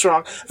 he's real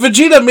strong.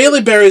 Vegeta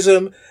immediately buries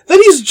him.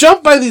 Then he's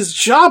jumped by these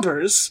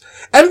jobbers.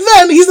 And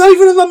then he's not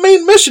even in the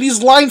main mission.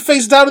 He's lying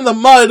face down in the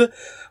mud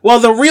while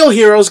the real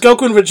heroes,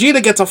 Goku and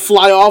Vegeta, get to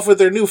fly off with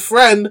their new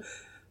friend.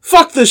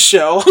 Fuck this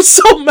show. I'm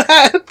so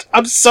mad.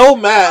 I'm so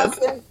mad.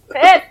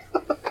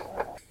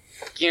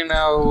 You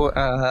know,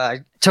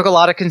 I took a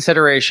lot of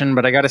consideration,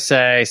 but I gotta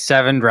say,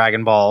 7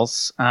 Dragon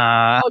Balls.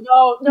 Oh,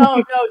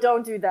 no,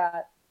 don't do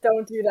that.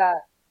 Don't do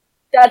that.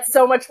 That's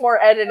so much more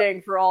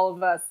editing for all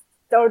of us.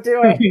 Don't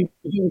do it.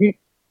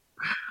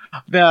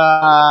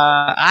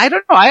 I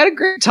don't know. I had a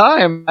great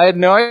time. I had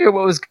no idea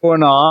what was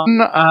going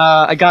on.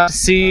 I got to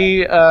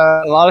see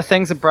a lot of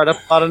things that brought up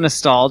a lot of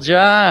nostalgia.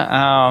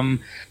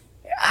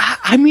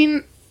 I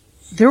mean,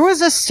 there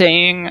was a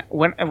saying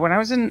when I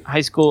was in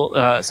high school.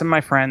 Some of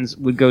my friends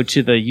would go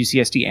to the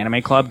UCSD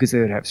Anime Club because they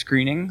would have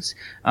screenings,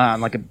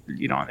 like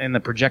in the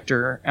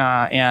projector,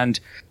 and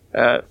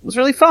it was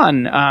really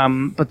fun.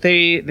 But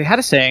they had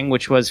a saying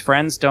which was,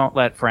 "Friends don't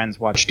let friends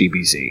watch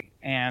DBZ,"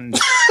 and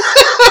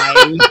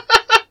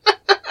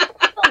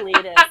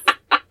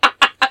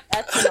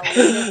That's an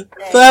elitist thing.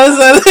 That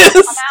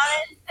is. Come out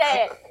and say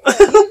it.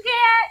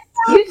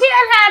 You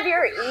can't have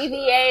your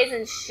EVAs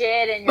and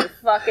shit and your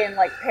fucking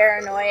like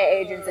paranoia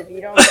agents if you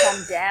don't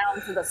come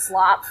down to the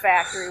slop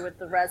factory with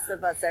the rest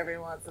of us every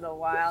once in a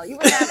while. You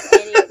wouldn't have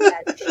any of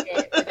that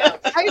shit without.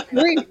 I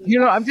agree. You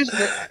know, I'm just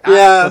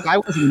Yeah. Look, I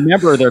wasn't a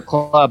member of their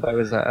club. I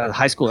was a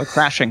high schooler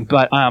crashing,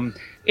 but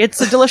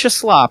it's a delicious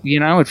slop. You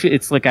know,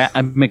 it's like a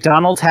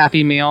McDonald's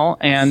Happy Meal,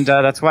 and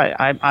that's why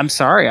I'm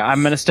sorry.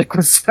 I'm gonna stick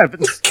with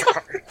 7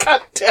 stars.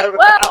 God damn it,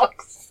 Well,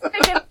 Alex. I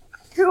give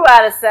 2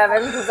 out of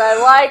 7 because I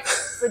liked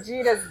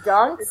Vegeta's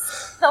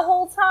dunks the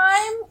whole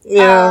time.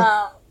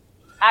 Yeah.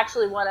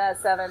 Actually, 1 out of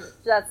 7.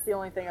 That's the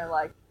only thing I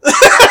liked.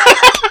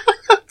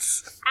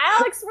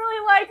 Alex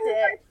really liked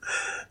it,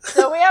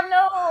 so we have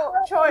no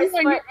choice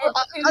but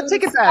I'll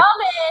take it back.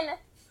 summon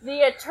the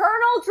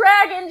Eternal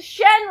Dragon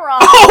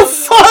Shenron Oh, to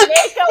fuck!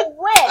 make a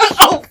wish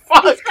Oh,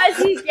 fuck. because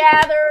he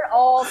gathered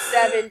all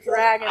 7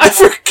 dragons. I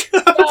forgot So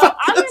about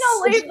I'm this.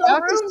 gonna leave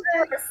the room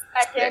for a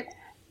second,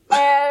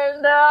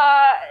 and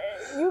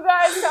you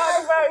guys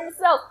talk about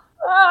yourself.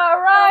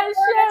 Rise,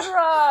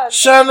 Shenron!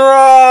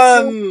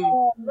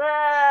 Shenron!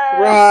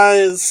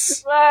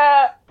 Rise.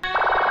 Rise.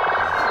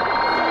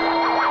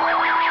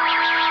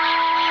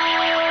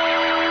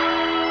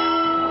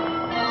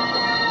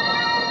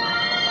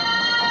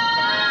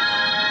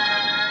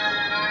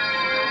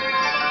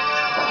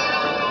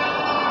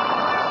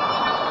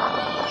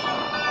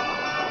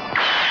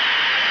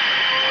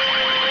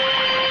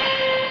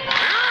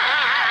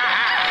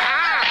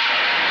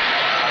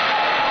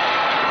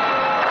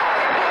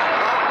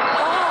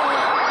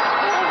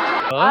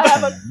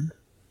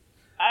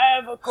 I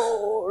have a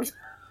cold.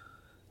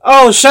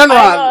 Oh, I'm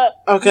Shenron.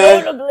 a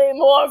Okay. notably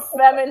more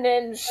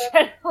feminine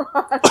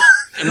Shenron.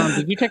 Shenron,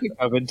 did you take a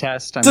COVID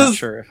test? I'm Does- not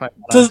sure if I.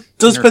 Does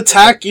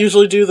Patak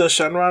usually do the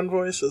Shenron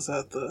voice? Is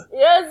that the...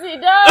 Yes, he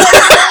does.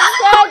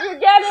 Instead, you're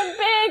getting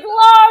big,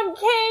 long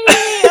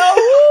Katie.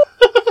 Oh,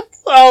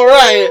 All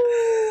right.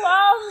 woo.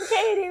 I'm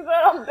Katie,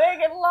 but I'm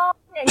big and long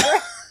and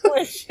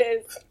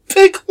delicious.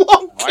 Big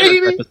long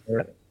Katie.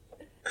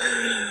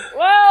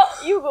 Well,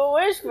 you can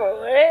wish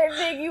for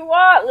anything you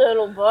want,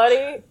 little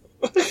buddy.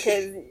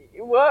 Because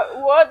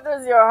what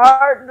does your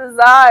heart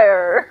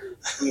desire?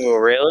 Oh,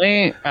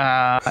 really?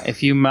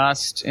 If you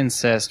must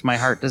insist, my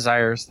heart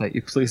desires that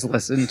you please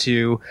listen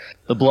to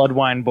the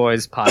Bloodwine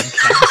Boys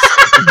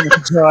podcast.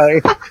 Enjoy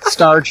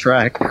Star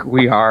Trek.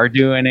 We are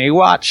doing a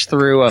watch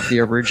through of the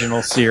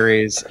original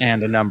series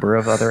and a number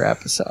of other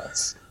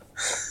episodes.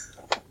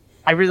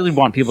 I really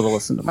want people to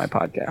listen to my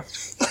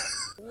podcast.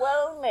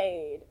 Well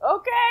made.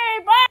 Okay,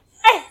 bye.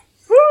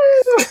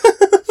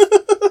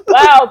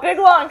 Wow, Big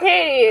Long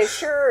Katie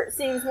sure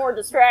seems more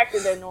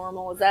distracted than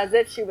normal. It's as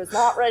if she was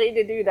not ready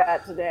to do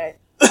that today.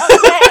 Okay.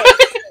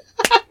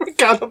 I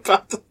forgot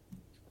about the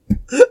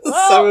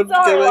Well, seven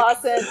sorry, gimmick.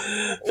 Lawson.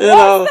 You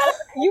know.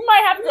 You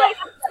might have to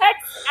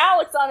text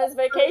Alex on his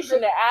vacation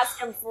to ask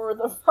him for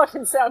the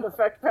fucking sound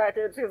effect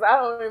package, because I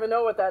don't even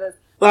know what that is.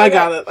 I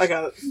got it.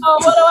 Oh,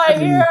 what do I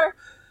hear?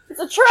 It's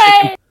a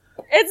train!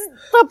 It's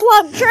the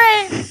blood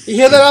train! You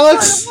hear that,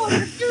 Alex?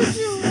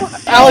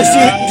 Alex,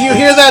 do you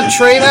hear that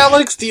train,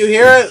 Alex? Do you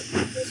hear it?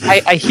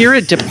 I hear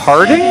it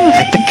departing?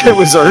 I think it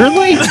was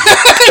early.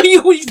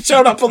 you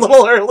showed up a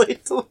little early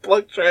to the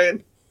plug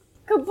train.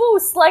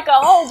 Caboose like a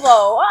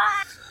hobo!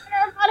 Ah,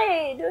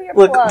 everybody, do your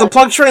Look, plug. the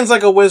plug train's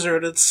like a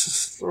wizard. It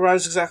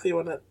arrives exactly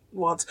when it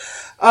wants.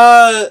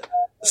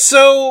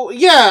 So,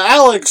 yeah,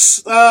 Alex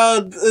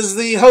is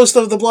the host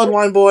of the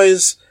Bloodwine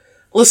Boys.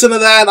 Listen to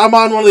that. I'm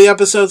on one of the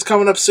episodes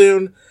coming up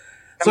soon.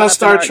 It's about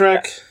Star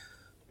Trek.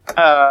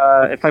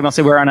 If I must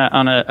say, we're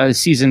on a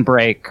season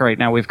break right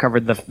now. We've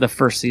covered the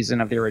first season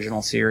of the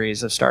original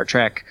series of Star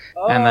Trek,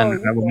 and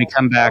then when we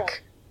come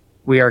back,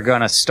 we are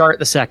going to start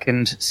the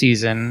second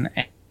season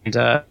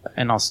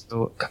and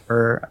also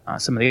cover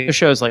some of the other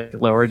shows like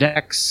Lower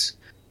Decks.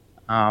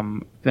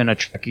 Been a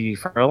Trekkie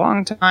for a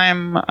long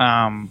time,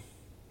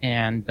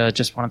 and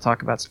just want to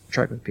talk about Star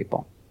Trek with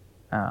people.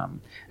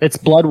 It's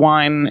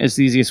Bloodwine is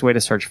the easiest way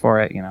to search for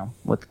it,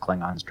 what the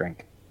Klingons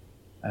drink.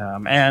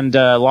 And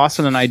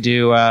Lawson and I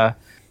do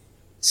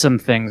some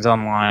things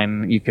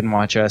online. You can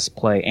watch us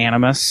play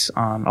Animus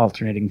on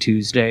alternating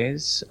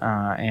Tuesdays,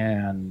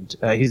 and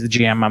he's the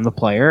GM, I'm the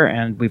player,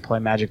 and we play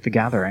Magic the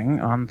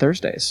Gathering on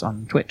Thursdays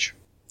on Twitch.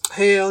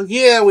 Hell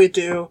yeah, we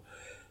do.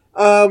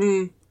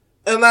 And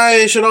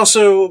I should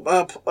also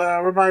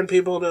remind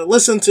people to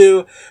listen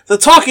to the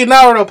Talking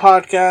Naruto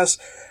podcast,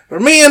 where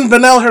me and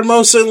Benel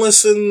Hermosa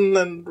listen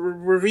and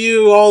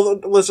review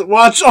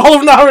watch all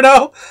of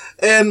Naruto,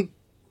 and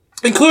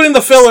including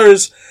the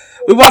fillers.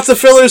 We watch the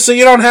fillers so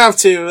you don't have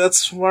to.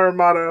 That's our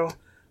motto.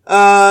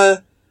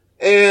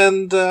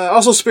 And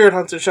also Spirit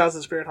Hunters. Shout out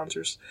to Spirit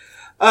Hunters.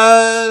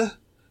 And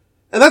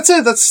that's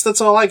it.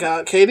 That's all I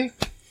got. Katie?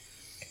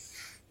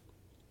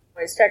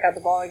 Always check out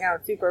the Balling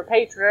Out Super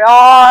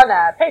Patreon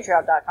at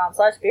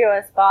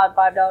patreon.com/POSPod,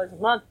 $5 a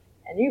month.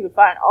 And you can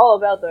find all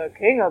about the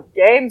King of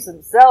Games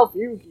himself,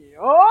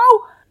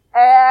 Yu-Gi-Oh!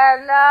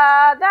 And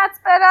that's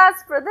been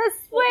us for this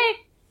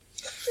week.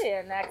 See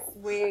you next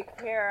week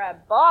here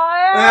at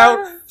Balling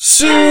Out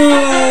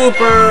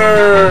Super!